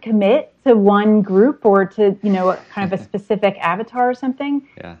not to commit to one group or to, kind of a specific avatar or something,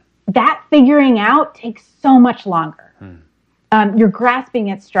 that figuring out takes so much longer. You're grasping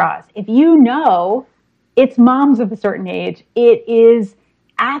at straws. If you know it's moms of a certain age, it is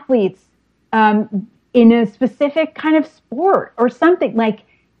athletes in a specific kind of sport or something, like,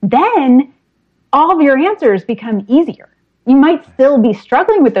 then all of your answers become easier. You might still be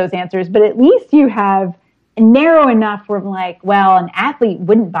struggling with those answers, but at least you have narrow enough where I'm like, well, an athlete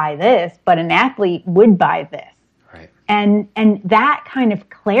wouldn't buy this, but an athlete would buy this. Right. And that kind of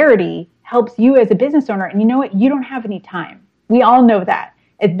clarity helps you as a business owner. And you know what? You don't have any time. We all know that.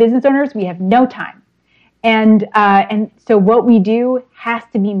 As business owners, we have no time. And so what we do has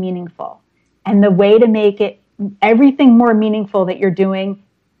to be meaningful. And the way to make it everything more meaningful that you're doing,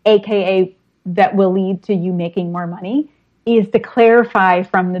 AKA that will lead to you making more money, is to clarify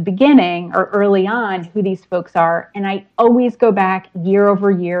from the beginning or early on who these folks are. And I always go back year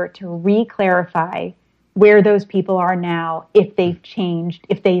over year to re-clarify where those people are now, if they've changed,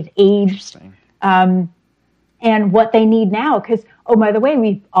 if they've aged. And and what they need now. Because, oh, by the way,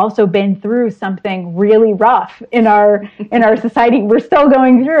 we've also been through something really rough in our society. We're still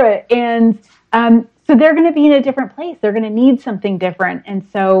going through it. And so they're going to be in a different place. They're going to need something different. And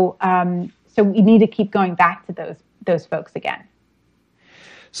so so we need to keep going back to those folks again.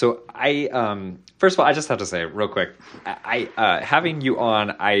 So first of all, I just have to say real quick, having you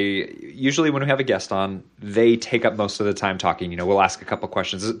on, usually when we have a guest on, they take up most of the time talking. We'll ask a couple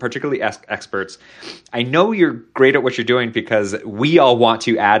questions, particularly ask experts. I know you're great at what you're doing because we all want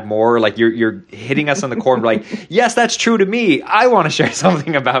to add more. Like you're hitting us on the core and like, yes, that's true to me. I want to share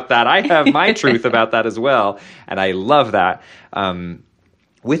something about that. I have my truth about that as well. And I love that.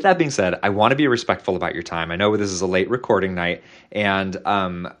 With that being said, I want to be respectful about your time. I know this is a late recording night, and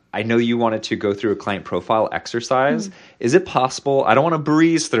I know you wanted to go through a client profile exercise. Is it possible? I don't want to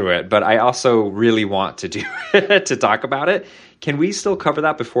breeze through it, but I also really want to do it, to talk about it. Can we still cover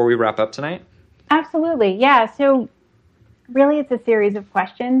that before we wrap up tonight? Absolutely. Yeah. So really it's a series of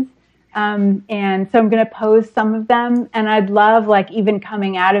questions. And so I'm going to pose some of them. And I'd love, even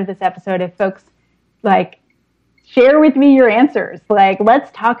coming out of this episode, if folks share with me your answers.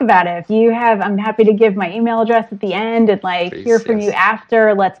 Let's talk about it. If you have, I'm happy to give my email address at the end and Please, hear from you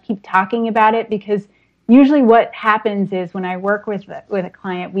after. Let's keep talking about it, because usually what happens is when I work with a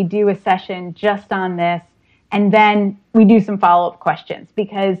client, we do a session just on this, and then we do some follow-up questions,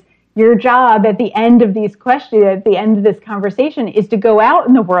 because your job at the end of these questions, at the end of this conversation, is to go out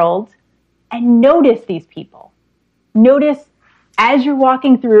in the world and notice these people. Notice as you're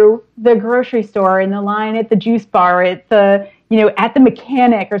walking through the grocery store, in the line at the juice bar, at the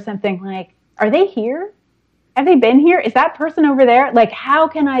mechanic or something, are they here? Have they been here? Is that person over there? How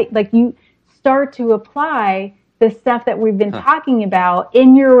can I, you start to apply the stuff that we've been talking about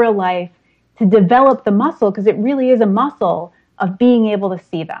in your real life to develop the muscle, because it really is a muscle of being able to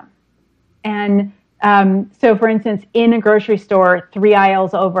see them. And so for instance, in a grocery store, 3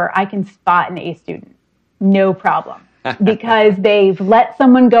 aisles over, I can spot an A student. No problem. Because they've let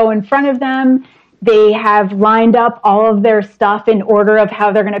someone go in front of them. They have lined up all of their stuff in order of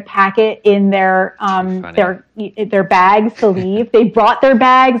how they're going to pack it in their bags to leave. They brought their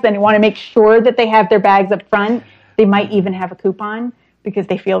bags, and they want to make sure that they have their bags up front. They might even have a coupon because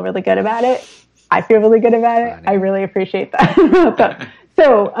they feel really good about it. I feel really good about it. I really appreciate that.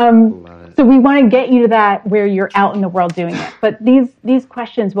 So we want to get you to that where you're out in the world doing it. But these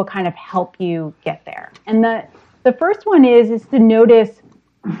questions will kind of help you get there. And the first one is to notice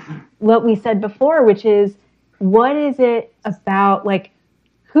what we said before, which is, what is it about,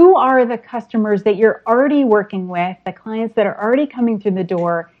 who are the customers that you're already working with, the clients that are already coming through the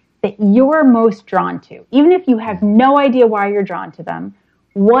door, that you're most drawn to? Even if you have no idea why you're drawn to them,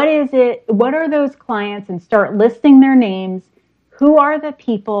 what is it? What are those clients? And start listing their names. Who are the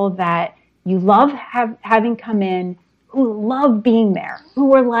people that you love having come in, who love being there,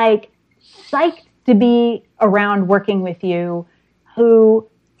 who are psyched to be around working with you, who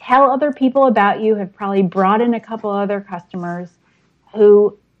tell other people about you, have probably brought in a couple other customers,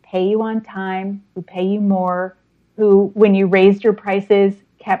 who pay you on time, who pay you more, who, when you raised your prices,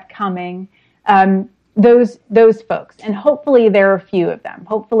 kept coming. Those folks. And hopefully there are a few of them.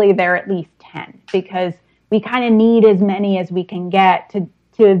 Hopefully there are at least 10, because we kind of need as many as we can get to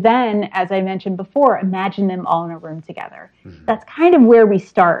then, as I mentioned before, imagine them all in a room together. Mm-hmm. That's kind of where we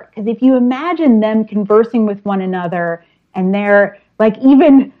start. Because if you imagine them conversing with one another, and they're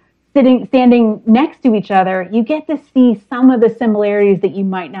even standing next to each other, you get to see some of the similarities that you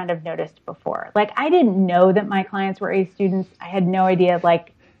might not have noticed before. I didn't know that my clients were A students. I had no idea,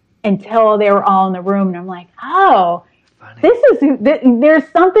 until they were all in the room. And I'm like, oh, there's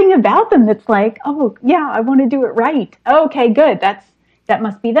something about them that's oh, yeah, I want to do it right. Okay, good. That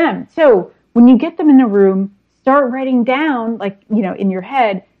must be them. So when you get them in a room, start writing down, in your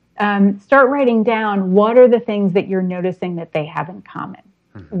head, start writing down, what are the things that you're noticing that they have in common?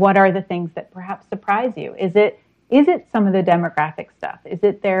 Mm-hmm. What are the things that perhaps surprise you? Is it some of the demographic stuff? Is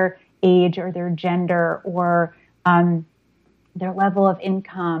it their age or their gender or their level of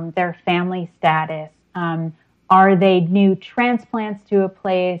income, their family status? Are they new transplants to a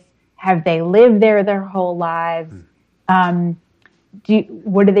place? Have they lived there their whole lives?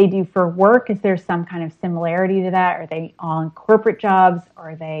 What do they do for work? Is there some kind of similarity to that? Are they all in corporate jobs?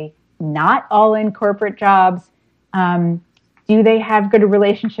 Are they not all in corporate jobs? Do they have good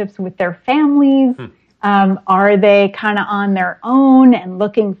relationships with their families? Are they kind of on their own and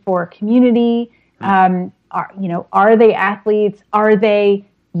looking for community? Are they athletes? Are they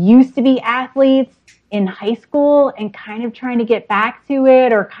used to be athletes in high school and kind of trying to get back to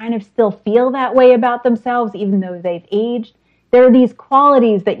it, or kind of still feel that way about themselves even though they've aged? There are these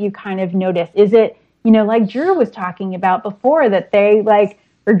qualities that you kind of notice. Is it like Drew was talking about before, that they like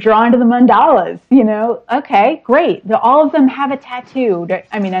are drawn to the mandalas, okay, great. Do all of them have a tattoo?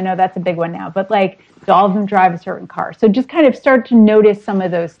 I mean, I know that's a big one now, but like, do all of them drive a certain car? So just kind of start to notice some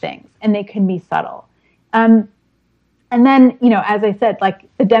of those things, and they can be subtle. And then, as I said, like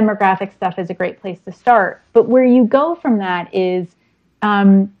the demographic stuff is a great place to start. But where you go from that is,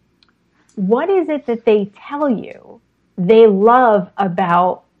 what is it that they tell you they love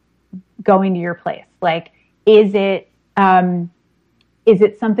about going to your place? Like, is it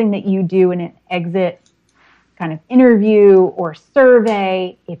something that you do in an exit kind of interview or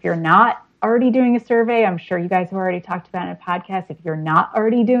survey? If you're not already doing a survey, I'm sure you guys have already talked about in a podcast. If you're not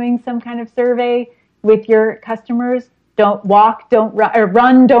already doing some kind of survey with your customers, don't walk, don't run, or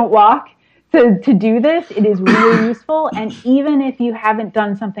run, don't walk to do this. It is really useful. And even if you haven't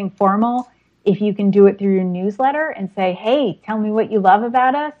done something formal, if you can do it through your newsletter and say, hey, tell me what you love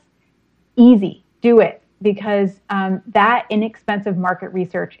about us, easy, do it. Because that inexpensive market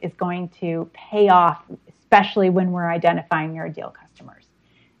research is going to pay off, especially when we're identifying your ideal customers.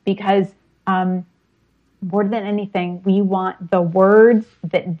 Because more than anything, we want the words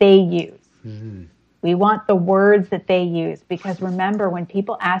that they use. Mm-hmm. We want the words that they use. Because remember, when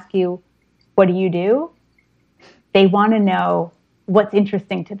people ask you, what do? They want to know what's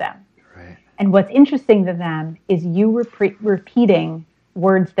interesting to them. Right. And what's interesting to them is you repeating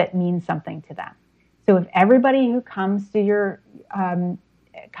words that mean something to them. So if everybody who comes to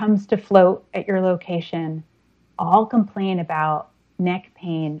comes to float at your location all complain about neck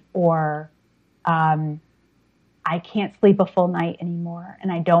pain or I can't sleep a full night anymore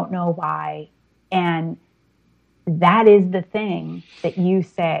and I don't know why, and that is the thing that you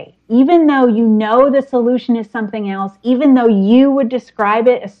say, even though you know the solution is something else, even though you would describe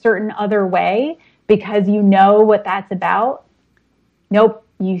it a certain other way because you know what that's about. Nope.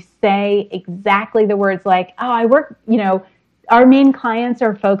 You say exactly the words like, oh, I work, our main clients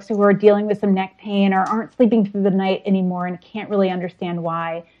are folks who are dealing with some neck pain or aren't sleeping through the night anymore and can't really understand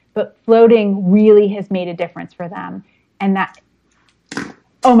why. But floating really has made a difference for them. And that,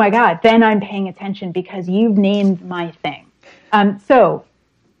 oh my God, then I'm paying attention because you've named my thing. So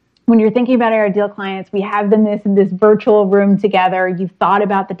when you're thinking about our ideal clients, we have them in this virtual room together. You've thought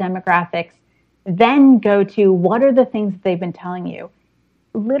about the demographics. Then go to what are the things that they've been telling you?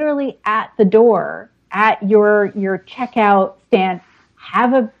 Literally at the door, at your checkout stand,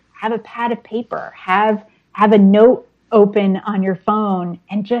 have a pad of paper, have a note open on your phone,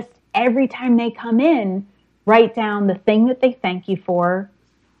 and just every time they come in, write down the thing that they thank you for,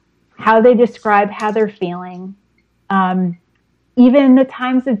 how they describe how they're feeling, even the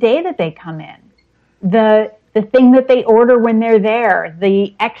times of day that they come in, the thing that they order when they're there,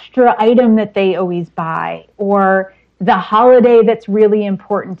 the extra item that they always buy, or the holiday that's really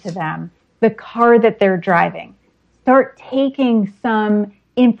important to them, the car that they're driving. Start taking some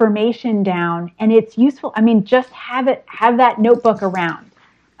information down, and it's useful. I mean, just have that notebook around.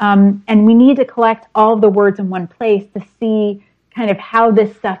 And we need to collect all the words in one place to see kind of how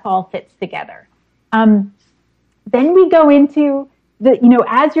this stuff all fits together. Then we go into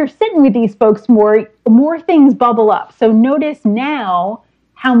as you're sitting with these folks more things bubble up. So notice now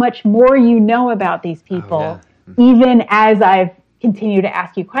how much more you know about these people, even as I've continued to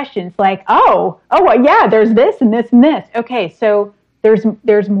ask you questions like, well, yeah, there's this and this and this. Okay, so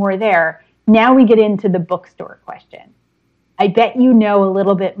there's more there. Now we get into the bookstore question. I bet you know a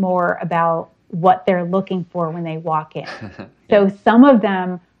little bit more about what they're looking for when they walk in. Yeah. So some of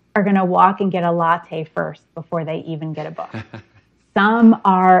them are going to walk and get a latte first before they even get a book. Some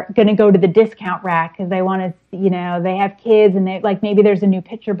are going to go to the discount rack because they want to, they have kids and they maybe there's a new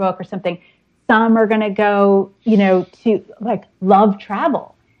picture book or something. Some are going to go, to love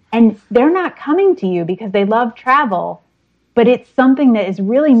travel, and they're not coming to you because they love travel, but it's something that is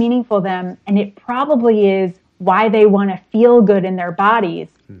really meaningful to them. And it probably is why they want to feel good in their bodies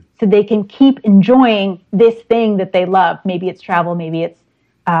so they can keep enjoying this thing that they love. Maybe it's travel, maybe it's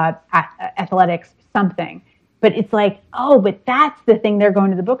athletics, something. But it's but that's the thing they're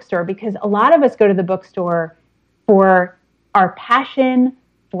going to the bookstore, because a lot of us go to the bookstore for our passion,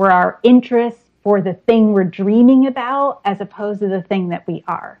 for our interests, for the thing we're dreaming about, as opposed to the thing that we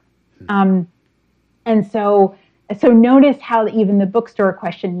are. And so notice how even the bookstore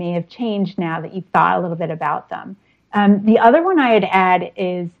question may have changed now that you've thought a little bit about them. The other one I'd add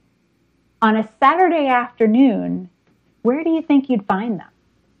is, on a Saturday afternoon, where do you think you'd find them?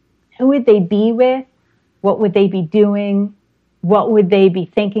 Who would they be with? What would they be doing? What would they be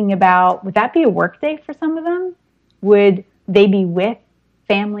thinking about? Would that be a work day for some of them? Would they be with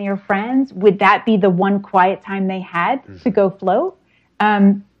family or friends? Would that be the one quiet time they had to go float?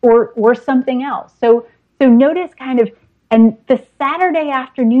 or something else. So notice kind of, and the Saturday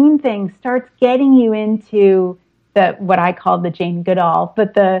afternoon thing starts getting you into what I call the Jane Goodall,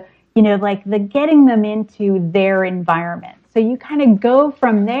 but the getting them into their environment. So you kind of go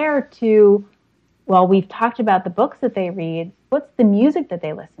from there to, well, we've talked about the books that they read. What's the music that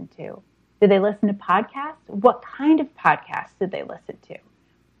they listen to? Do they listen to podcasts? What kind of podcasts do they listen to?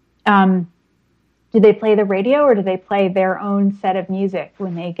 Do they play the radio, or do they play their own set of music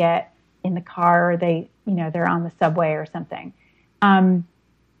when they get in the car, or they're on the subway or something?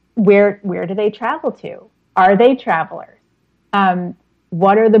 Where do they travel to? Are they travelers?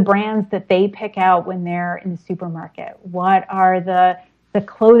 What are the brands that they pick out when they're in the supermarket? What are the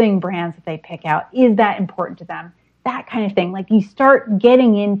clothing brands that they pick out? Is that important to them? That kind of thing. Like, you start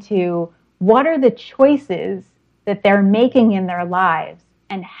getting into what are the choices that they're making in their lives,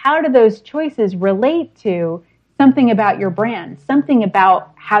 and how do those choices relate to something about your brand, something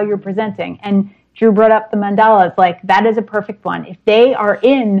about how you're presenting. And Drew brought up the mandalas. Like, that is a perfect one. If they are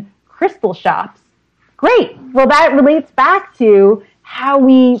in crystal shops, great. Well, that relates back to how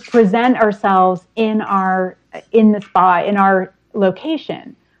we present ourselves in the spa, in our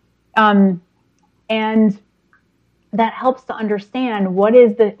location. And that helps to understand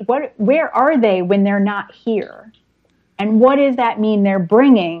where are they when they're not here? And what does that mean they're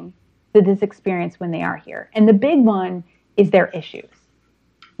bringing to this experience when they are here? And the big one is their issues.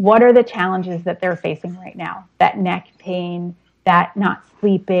 What are the challenges that they're facing right now? That neck pain, that not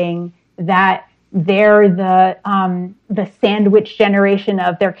sleeping, that they're the sandwich generation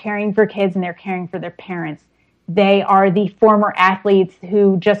of they're caring for kids and they're caring for their parents. They are the former athletes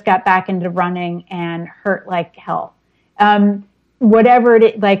who just got back into running and hurt like hell. Whatever it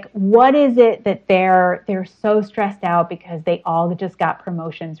is, like, what is it that they're so stressed out because they all just got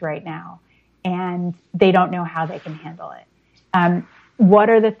promotions right now and they don't know how they can handle it?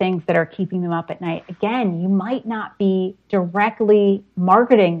 What are the things that are keeping them up at night? Again, you might not be directly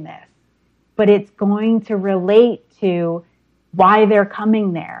marketing this, but it's going to relate to why they're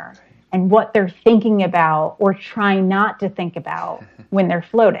coming there and what they're thinking about or trying not to think about when they're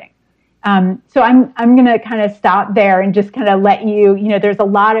floating. So I'm going to kind of stop there and just kind of let you, there's a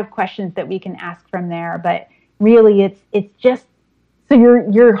lot of questions that we can ask from there, but really it's just, so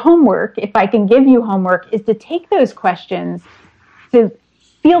your homework, if I can give you homework, is to take those questions, to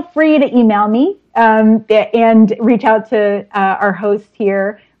feel free to email me and reach out to our host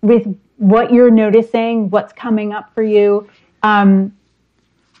here with what you're noticing, what's coming up for you,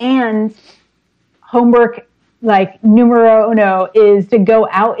 and homework, like numero uno, is to go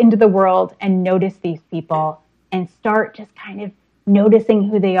out into the world and notice these people and start just kind of noticing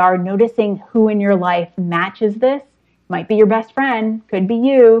who they are, noticing who in your life matches this. Might be your best friend, could be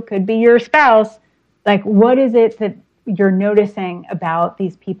you, could be your spouse. Like, what is it that you're noticing about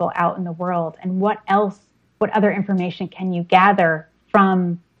these people out in the world, and what other information can you gather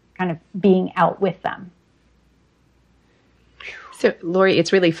from kind of being out with them? So, Lori,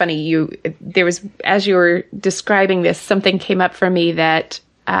 it's really funny. As you were describing this, something came up for me that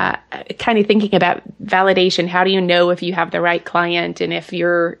kind of thinking about validation. How do you know if you have the right client and if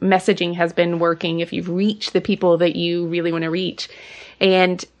your messaging has been working, if you've reached the people that you really want to reach?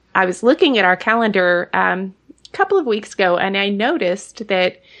 And I was looking at our calendar a couple of weeks ago, and I noticed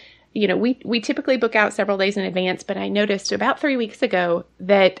that, we typically book out several days in advance, but I noticed about 3 weeks ago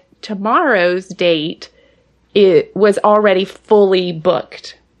that tomorrow's date, it was already fully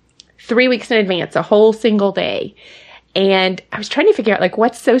booked 3 weeks in advance, a whole single day. And I was trying to figure out, like,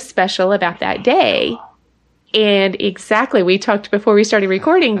 what's so special about that day? And exactly, we talked before we started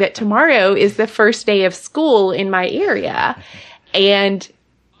recording that tomorrow is the first day of school in my area. And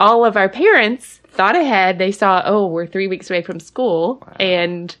all of our parents thought ahead. They saw, we're 3 weeks away from school. Wow.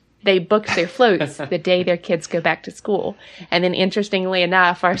 And they booked their floats the day their kids go back to school. And then, interestingly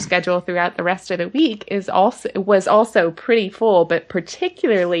enough, our schedule throughout the rest of the week was also pretty full, but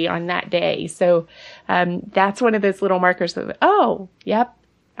particularly on that day. So that's one of those little markers of, yep,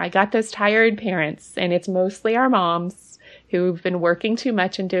 I got those tired parents, and it's mostly our moms who've been working too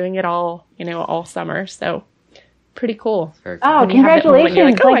much and doing it all, all summer. So pretty cool. Oh,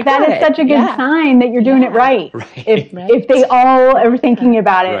 congratulations. That is such a good sign that you're doing it right. If they all are thinking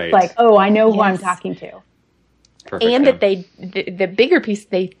about it, it's like, I know who I'm talking to. Perfect. And that the bigger piece,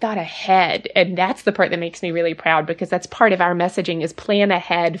 they thought ahead. And that's the part that makes me really proud, because that's part of our messaging, is plan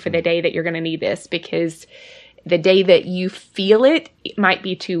ahead for the day that you're going to need this, because the day that you feel it might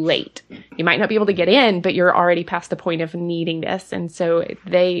be too late. You might not be able to get in, but you're already past the point of needing this. And so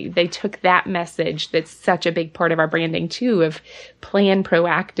they took that message that's such a big part of our branding too, of plan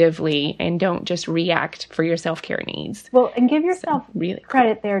proactively and don't just react for your self-care needs. Well, and give yourself really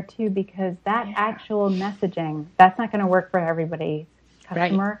credit there too, because that actual messaging, that's not going to work for everybody's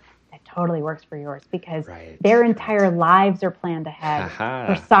customer. Right. That totally works for yours, because their entire lives are planned ahead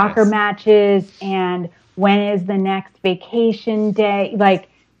for soccer matches and when is the next vacation day, like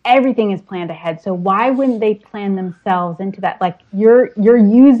everything is planned ahead. So why wouldn't they plan themselves into that? Like you're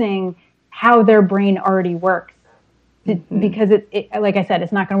using how their brain already works because it, like I said,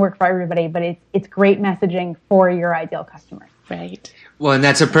 it's not going to work for everybody, but it's great messaging for your ideal customer. Right. Well, and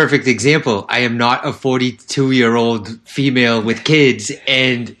that's a perfect example. I am not a 42-year-old female with kids,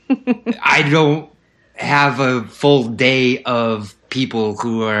 and I don't have a full day of people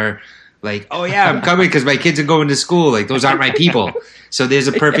who are like, oh yeah, I'm coming because my kids are going to school. Like, those aren't my people. So there's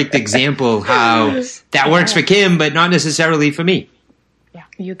a perfect example how that works for Kim, but not necessarily for me. Yeah,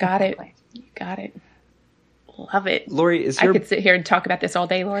 you got it. You got it. Love it. Lori, I could sit here and talk about this all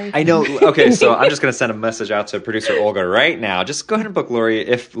day, Lori. I know. Okay, so I'm just going to send a message out to producer Olga right now. Just go ahead and book Lori.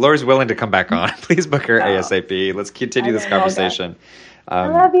 If Lori's willing to come back on, please book her ASAP. Let's continue this conversation. I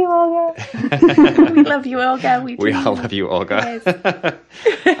love you, Olga. We love you, Olga. We all love you, Olga.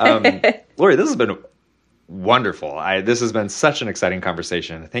 Lori, this has been wonderful. This has been such an exciting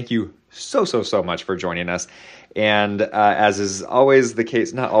conversation. Thank you so much for joining us. And as is always the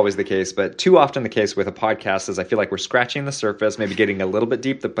case, not always the case, but too often the case with a podcast is I feel like we're scratching the surface, maybe getting a little bit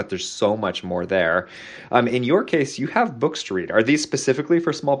deep, but there's so much more there. In your case, you have books to read. Are these specifically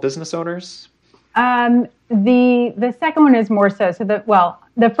for small business owners? The second one is more so.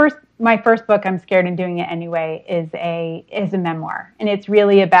 My first book, I'm Scared and Doing It Anyway, is a memoir, and it's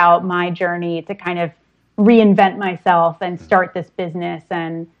really about my journey to kind of reinvent myself and start this business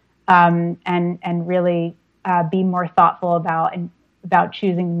and really be more thoughtful about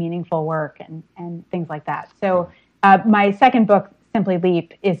choosing meaningful work and things like that. So my second book, Simply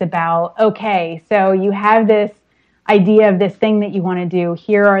Leap, is about, okay, so you have this idea of this thing that you want to do.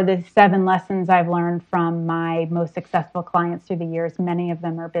 Here are the 7 lessons I've learned from my most successful clients through the years. Many of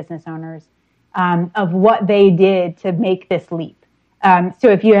them are business owners, of what they did to make this leap. So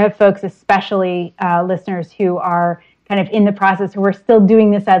if you have folks, especially listeners who are kind of in the process, who are still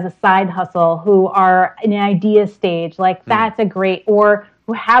doing this as a side hustle, who are in an idea stage, like that's a great, or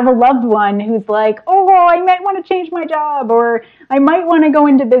who have a loved one who's like, oh, I might want to change my job, or I might want to go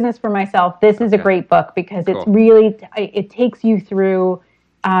into business for myself. This is a great book because it's really, it takes you through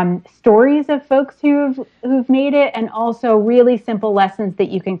stories of folks who've made it, and also really simple lessons that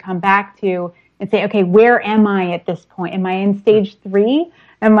you can come back to and say, okay, where am I at this point? Am I in stage 3?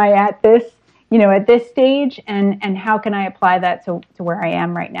 Am I at this, at this stage? And how can I apply that to where I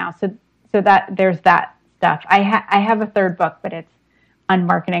am right now? So that there's that stuff. I have a third book, but it's on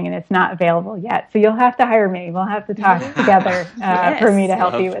marketing and it's not available yet. So you'll have to hire me. We'll have to talk together for me to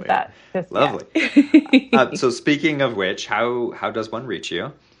help you with that. Lovely. So speaking of which, how does one reach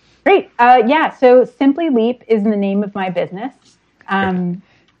you? Great. So Simply Leap is the name of my business.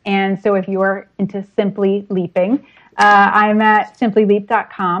 And so if you're into Simply Leaping, I'm at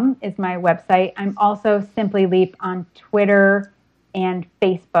simplyleap.com is my website. I'm also Simply Leap on Twitter and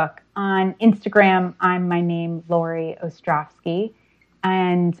Facebook. On Instagram, I'm my name, Lori Ostrowski.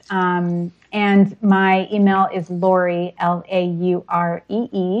 And my email is Lori,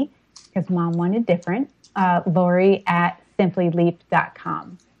 Lauree, because mom wanted different, Lori at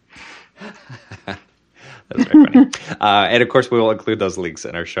simplyleap.com. That's very funny. And of course, we will include those links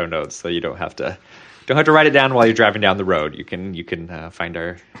in our show notes, so you don't have to write it down while you're driving down the road. You can find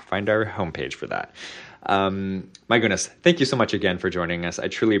our homepage for that. My goodness, thank you so much again for joining us. I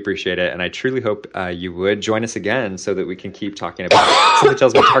truly appreciate it, and I truly hope you would join us again so that we can keep talking about it. Something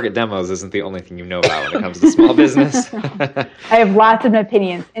tells me Target Demos isn't the only thing you know about when it comes to small business. I have lots of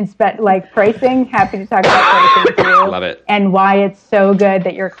opinions, like pricing. Happy to talk about pricing too. Love it. And why it's so good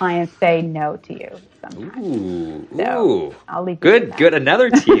that your clients say no to you sometimes. Ooh. I'll leave good. Another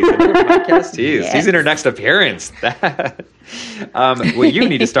tease. Another podcast tease. Yes. Teasing her next appearance. Well, you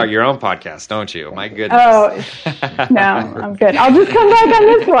need to start your own podcast, don't you? My goodness. Oh, no, I'm good. I'll just come back on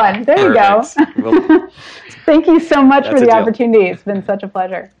this one. There you go. Thank you so much for the opportunity. It's been such a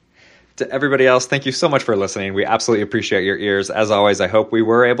pleasure. To everybody else, thank you so much for listening. We absolutely appreciate your ears. As always, I hope we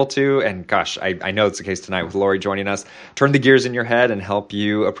were able to, and gosh, I know it's the case tonight with Lori joining us, turn the gears in your head and help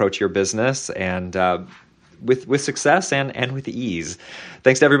you approach your business and with success and with ease.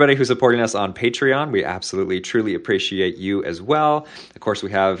 Thanks to everybody who's supporting us on Patreon. We absolutely, truly appreciate you as well. Of course,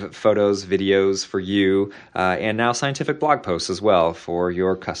 we have photos, videos for you, and now scientific blog posts as well for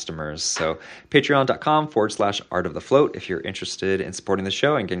your customers. So patreon.com/Art of the Float if you're interested in supporting the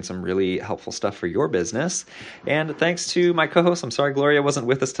show and getting some really helpful stuff for your business. And thanks to my co-host. I'm sorry Gloria wasn't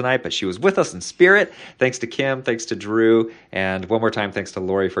with us tonight, but she was with us in spirit. Thanks to Kim. Thanks to Drew. And one more time, thanks to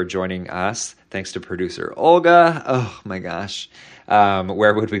Lori for joining us. Thanks to producer Olga. Oh my gosh.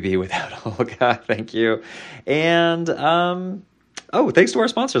 Where would we be without Olga? Thank you. And thanks to our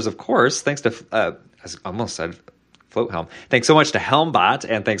sponsors, of course. Thanks to, I almost said Float Helm. Thanks so much to Helmbot,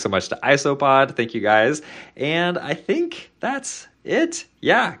 and thanks so much to Isopod. Thank you guys. And I think that's it.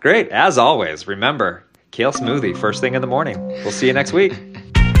 Yeah, great. As always, remember, kale smoothie first thing in the morning. We'll see you next week.